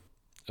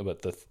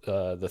 But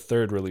the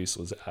third release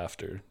was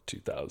after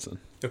 2000.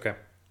 Okay.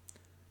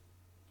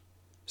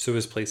 So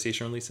is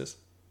PlayStation releases?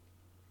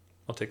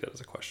 I'll take that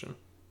as a question.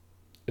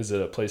 Is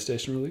it a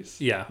PlayStation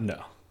release? Yeah.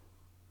 No.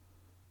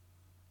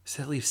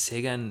 So that leaves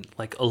Sega and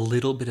like a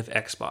little bit of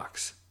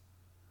Xbox,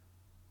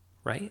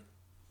 right?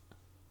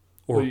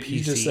 Or Well, PC. you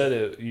just said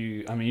it.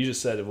 You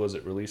just said it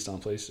wasn't released on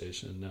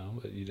PlayStation. No,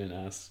 but you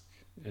didn't ask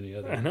any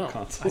other I know.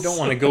 consoles. I don't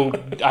want to go.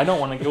 I don't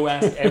want to go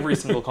ask every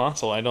single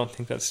console. I don't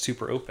think that's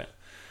super open.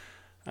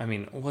 I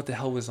mean, what the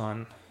hell was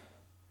on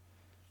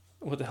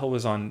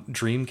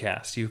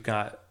Dreamcast? You've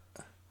got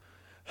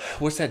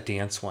what's that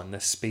dance one? The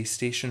Space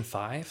Station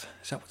 5?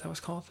 Is that what that was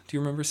called? Do you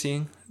remember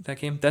seeing that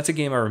game? That's a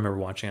game I remember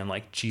watching on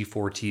like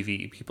G4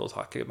 TV. People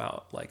talking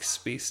about like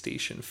Space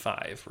Station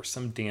 5 or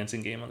some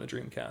dancing game on the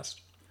Dreamcast.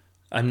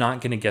 I'm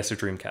not going to guess a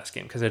Dreamcast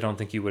game because I don't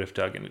think you would have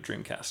dug into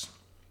Dreamcast.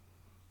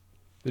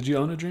 Did you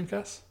own a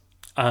Dreamcast?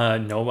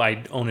 No,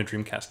 I own a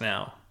Dreamcast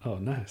now. Oh,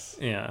 nice.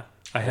 Yeah,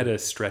 I had a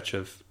stretch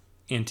of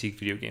antique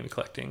video game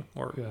collecting,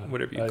 or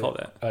whatever you call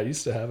that. I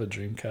used to have a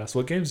Dreamcast.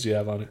 What games do you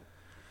have on it?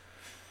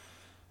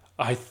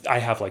 I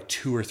have like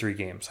 2 or 3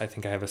 games. I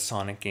think I have a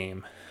Sonic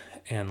game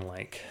and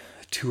like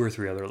 2 or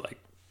 3 other like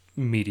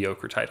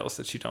mediocre titles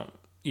that you don't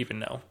even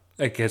know.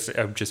 I guess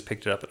I've just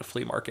picked it up at a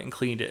flea market and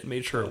cleaned it and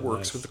made sure it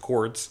works nice. with the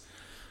cords,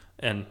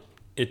 and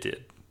it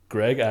did.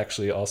 Greg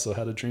actually also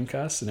had a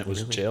Dreamcast, and it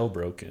was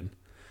jailbroken.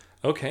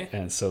 Okay.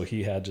 And so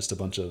he had just a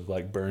bunch of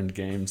like burned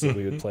games that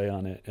we would play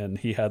on it. And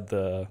he had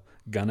the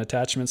gun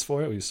attachments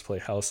for it. We used to play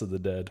House of the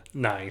Dead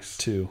Nice.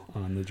 2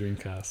 on the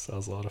Dreamcast. That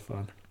was a lot of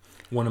fun.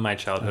 One of my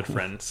childhood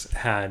friends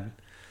had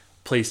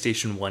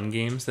PlayStation 1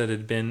 games that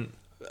had been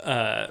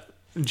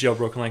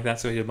jailbroken like that.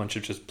 So he had a bunch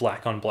of just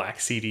black on black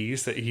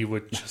CDs that he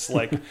would just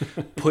like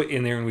put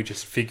in there, and we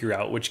just figure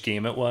out which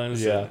game it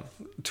was. Yeah.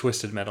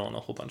 Twisted Metal and a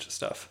whole bunch of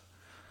stuff.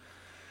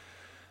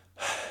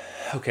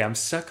 Okay, I'm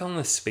stuck on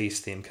the space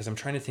theme because I'm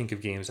trying to think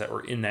of games that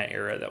were in that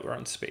era that were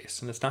on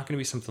space. And it's not going to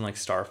be something like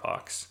Star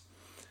Fox.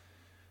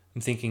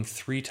 I'm thinking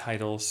 3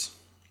 titles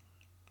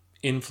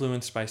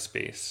influenced by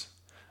space.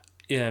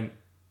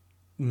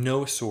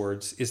 No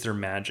swords. Is there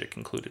magic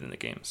included in the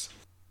games?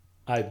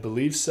 I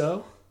believe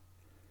so.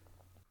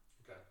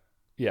 Okay.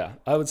 Yeah,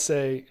 I would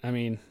say, I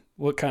mean,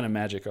 what kind of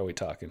magic are we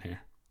talking here?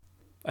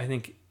 I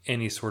think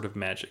any sort of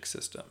magic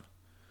system.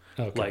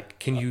 Okay. Like,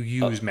 can you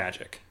use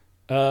magic?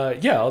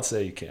 Yeah, I'll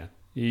say you can.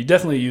 You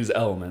definitely use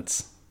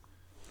elements.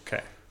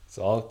 Okay.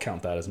 So I'll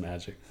count that as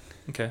magic.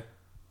 Okay.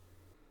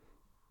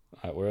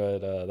 All right, we're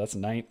at, that's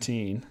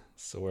 19.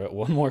 So we're at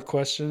one more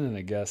question and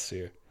a guess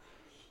here.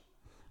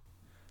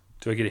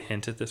 Do I get a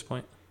hint at this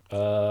point?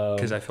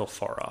 Because I feel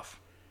far off.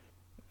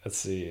 Let's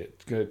see.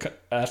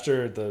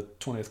 After the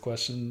 20th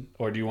question,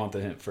 or do you want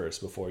the hint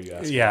first before you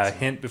ask? Yeah, a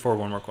hint before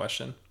one more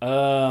question.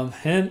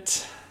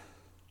 Hint.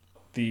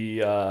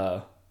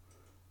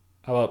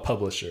 How about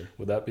publisher?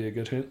 Would that be a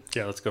good hint?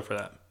 Yeah, let's go for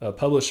that.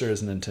 Publisher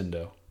is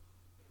Nintendo.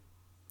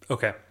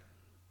 Okay.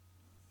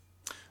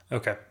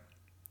 Okay.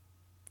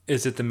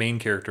 Is it the main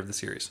character of the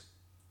series?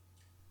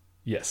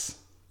 Yes.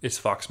 It's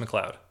Fox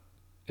McCloud.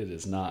 It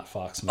is not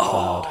Fox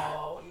McCloud.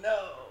 Oh,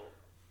 no.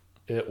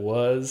 It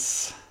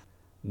was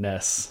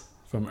Ness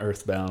from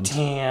Earthbound.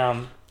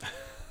 Damn.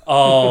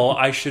 Oh,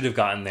 I should have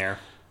gotten there.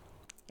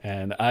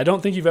 And I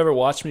don't think you've ever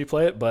watched me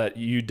play it, but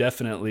you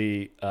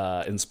definitely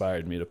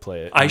inspired me to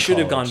play it. I should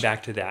have gone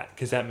back to that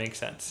because that makes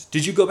sense.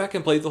 Did you go back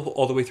and play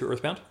all the way through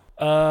Earthbound?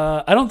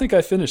 I don't think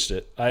I finished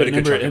it. I But a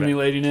good remember chunk of it.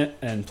 emulating it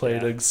and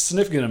played a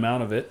significant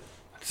amount of it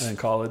in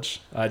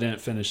college. I didn't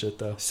finish it,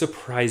 though.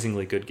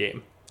 Surprisingly good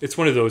game. It's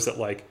one of those that,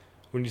 like,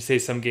 when you say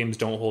some games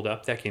don't hold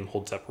up, that game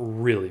holds up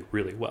really,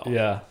 really well.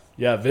 Yeah.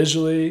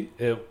 Visually,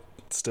 it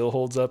still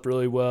holds up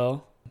really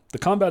well. The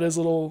combat is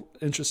a little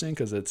interesting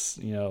because it's,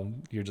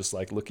 you're just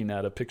like looking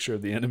at a picture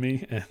of the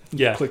enemy and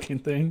clicking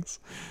things.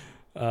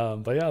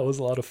 But yeah, it was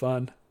a lot of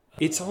fun.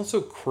 It's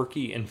also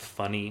quirky and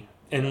funny.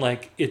 And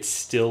like, it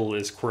still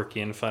is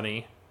quirky and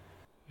funny.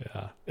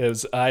 Yeah.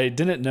 I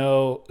didn't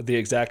know the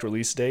exact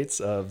release dates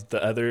of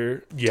the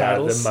other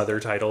titles. The Mother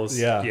titles.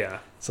 Yeah.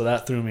 So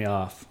that threw me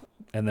off.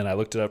 And then I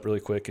looked it up really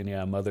quick,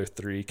 and Mother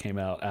 3 came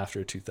out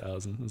after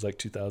 2000. It was like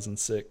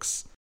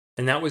 2006.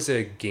 And that was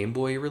a Game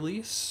Boy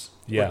release?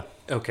 Yeah.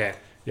 Okay.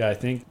 Yeah, I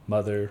think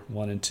Mother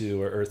 1 and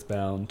 2 or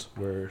Earthbound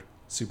were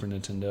Super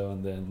Nintendo,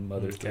 and then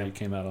Mother 3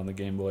 came out on the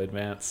Game Boy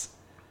Advance.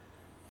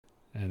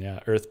 And yeah,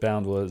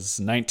 Earthbound was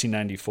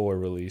 1994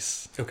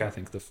 release. Okay. I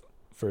think the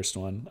first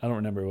one. I don't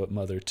remember what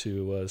Mother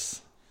 2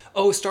 was.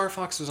 Oh, Star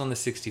Fox was on the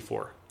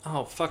 64.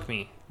 Oh, fuck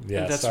me.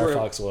 Yeah, that's Star where,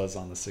 Fox was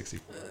on the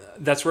 64.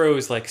 That's where I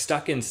was like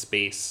stuck in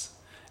space.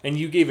 And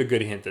you gave a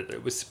good hint that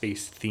it was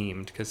space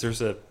themed because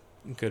there's a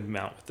good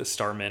amount with the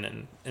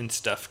Starmen and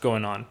stuff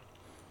going on.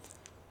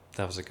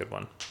 That was a good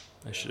one.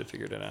 I should have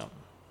figured it out.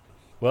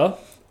 Well,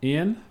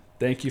 Ian,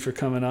 thank you for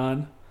coming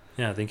on.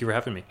 Yeah, thank you for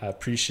having me. I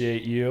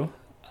appreciate you.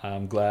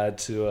 I'm glad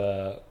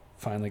to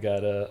finally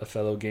got a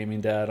fellow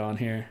gaming dad on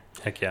here.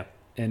 Heck yeah.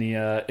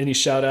 Any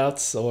shout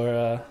outs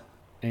or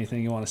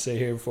anything you want to say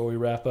here before we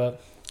wrap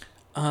up?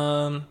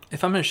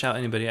 If I'm going to shout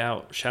anybody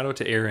out, shout out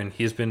to Aaron.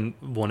 He's been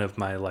one of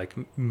my like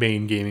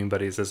main gaming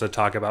buddies as I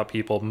talk about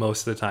people.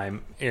 Most of the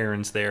time,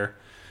 Aaron's there.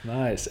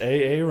 Nice.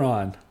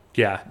 Aaron.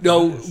 Yeah.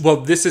 No, nice. Well,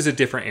 this is a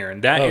different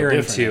Aaron. That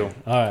Aaron too.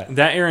 Aaron. All right.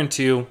 That Aaron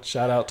too.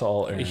 Shout out to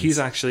all Aarons. He's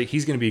going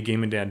to be a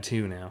gaming dad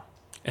too now.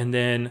 And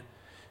then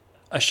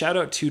a shout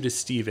out to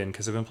Steven,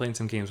 because I've been playing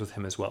some games with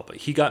him as well. But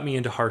he got me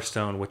into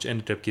Hearthstone, which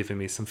ended up giving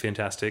me some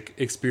fantastic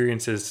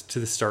experiences to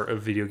the start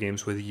of video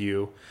games with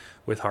you,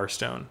 with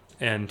Hearthstone,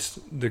 and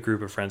the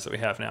group of friends that we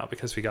have now,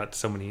 because we got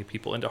so many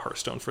people into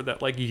Hearthstone for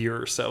that like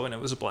year or so, and it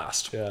was a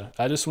blast. Yeah,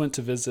 I just went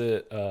to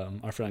visit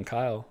our friend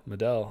Kyle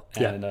Medell,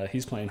 and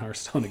he's playing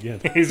Hearthstone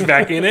again. He's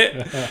back in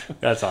it?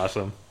 That's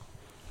awesome.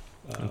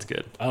 That's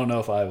good. I don't know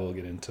if I will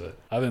get into it.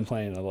 I've been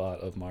playing a lot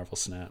of Marvel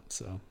Snap,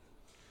 so...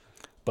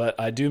 But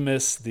I do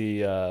miss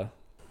the...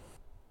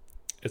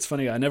 it's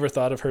funny, I never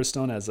thought of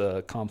Hearthstone as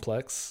a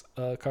complex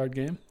card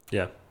game.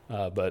 Yeah.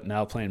 But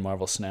now playing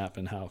Marvel Snap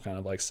and how kind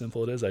of like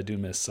simple it is, I do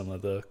miss some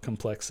of the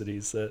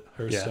complexities that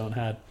Hearthstone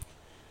had.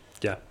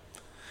 Yeah.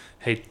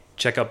 Hey,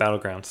 check out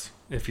Battlegrounds.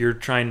 If you're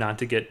trying not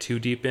to get too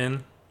deep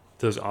in,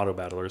 those auto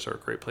battlers are a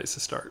great place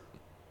to start.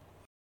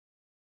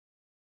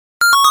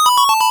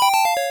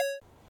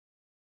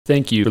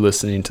 Thank you for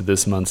listening to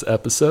this month's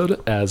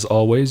episode. As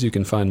always, you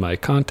can find my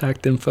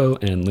contact info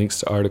and links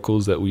to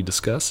articles that we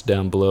discuss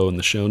down below in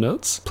the show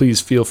notes. Please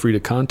feel free to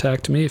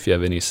contact me if you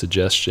have any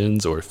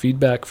suggestions or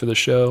feedback for the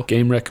show,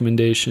 game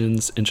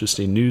recommendations,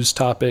 interesting news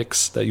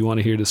topics that you want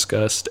to hear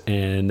discussed,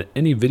 and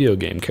any video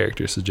game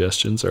character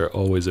suggestions are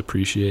always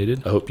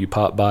appreciated. I hope you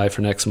pop by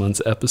for next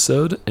month's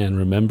episode, and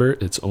remember,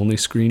 it's only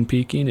screen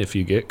peeking if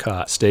you get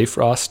caught. Stay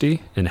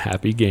frosty and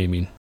happy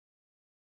gaming.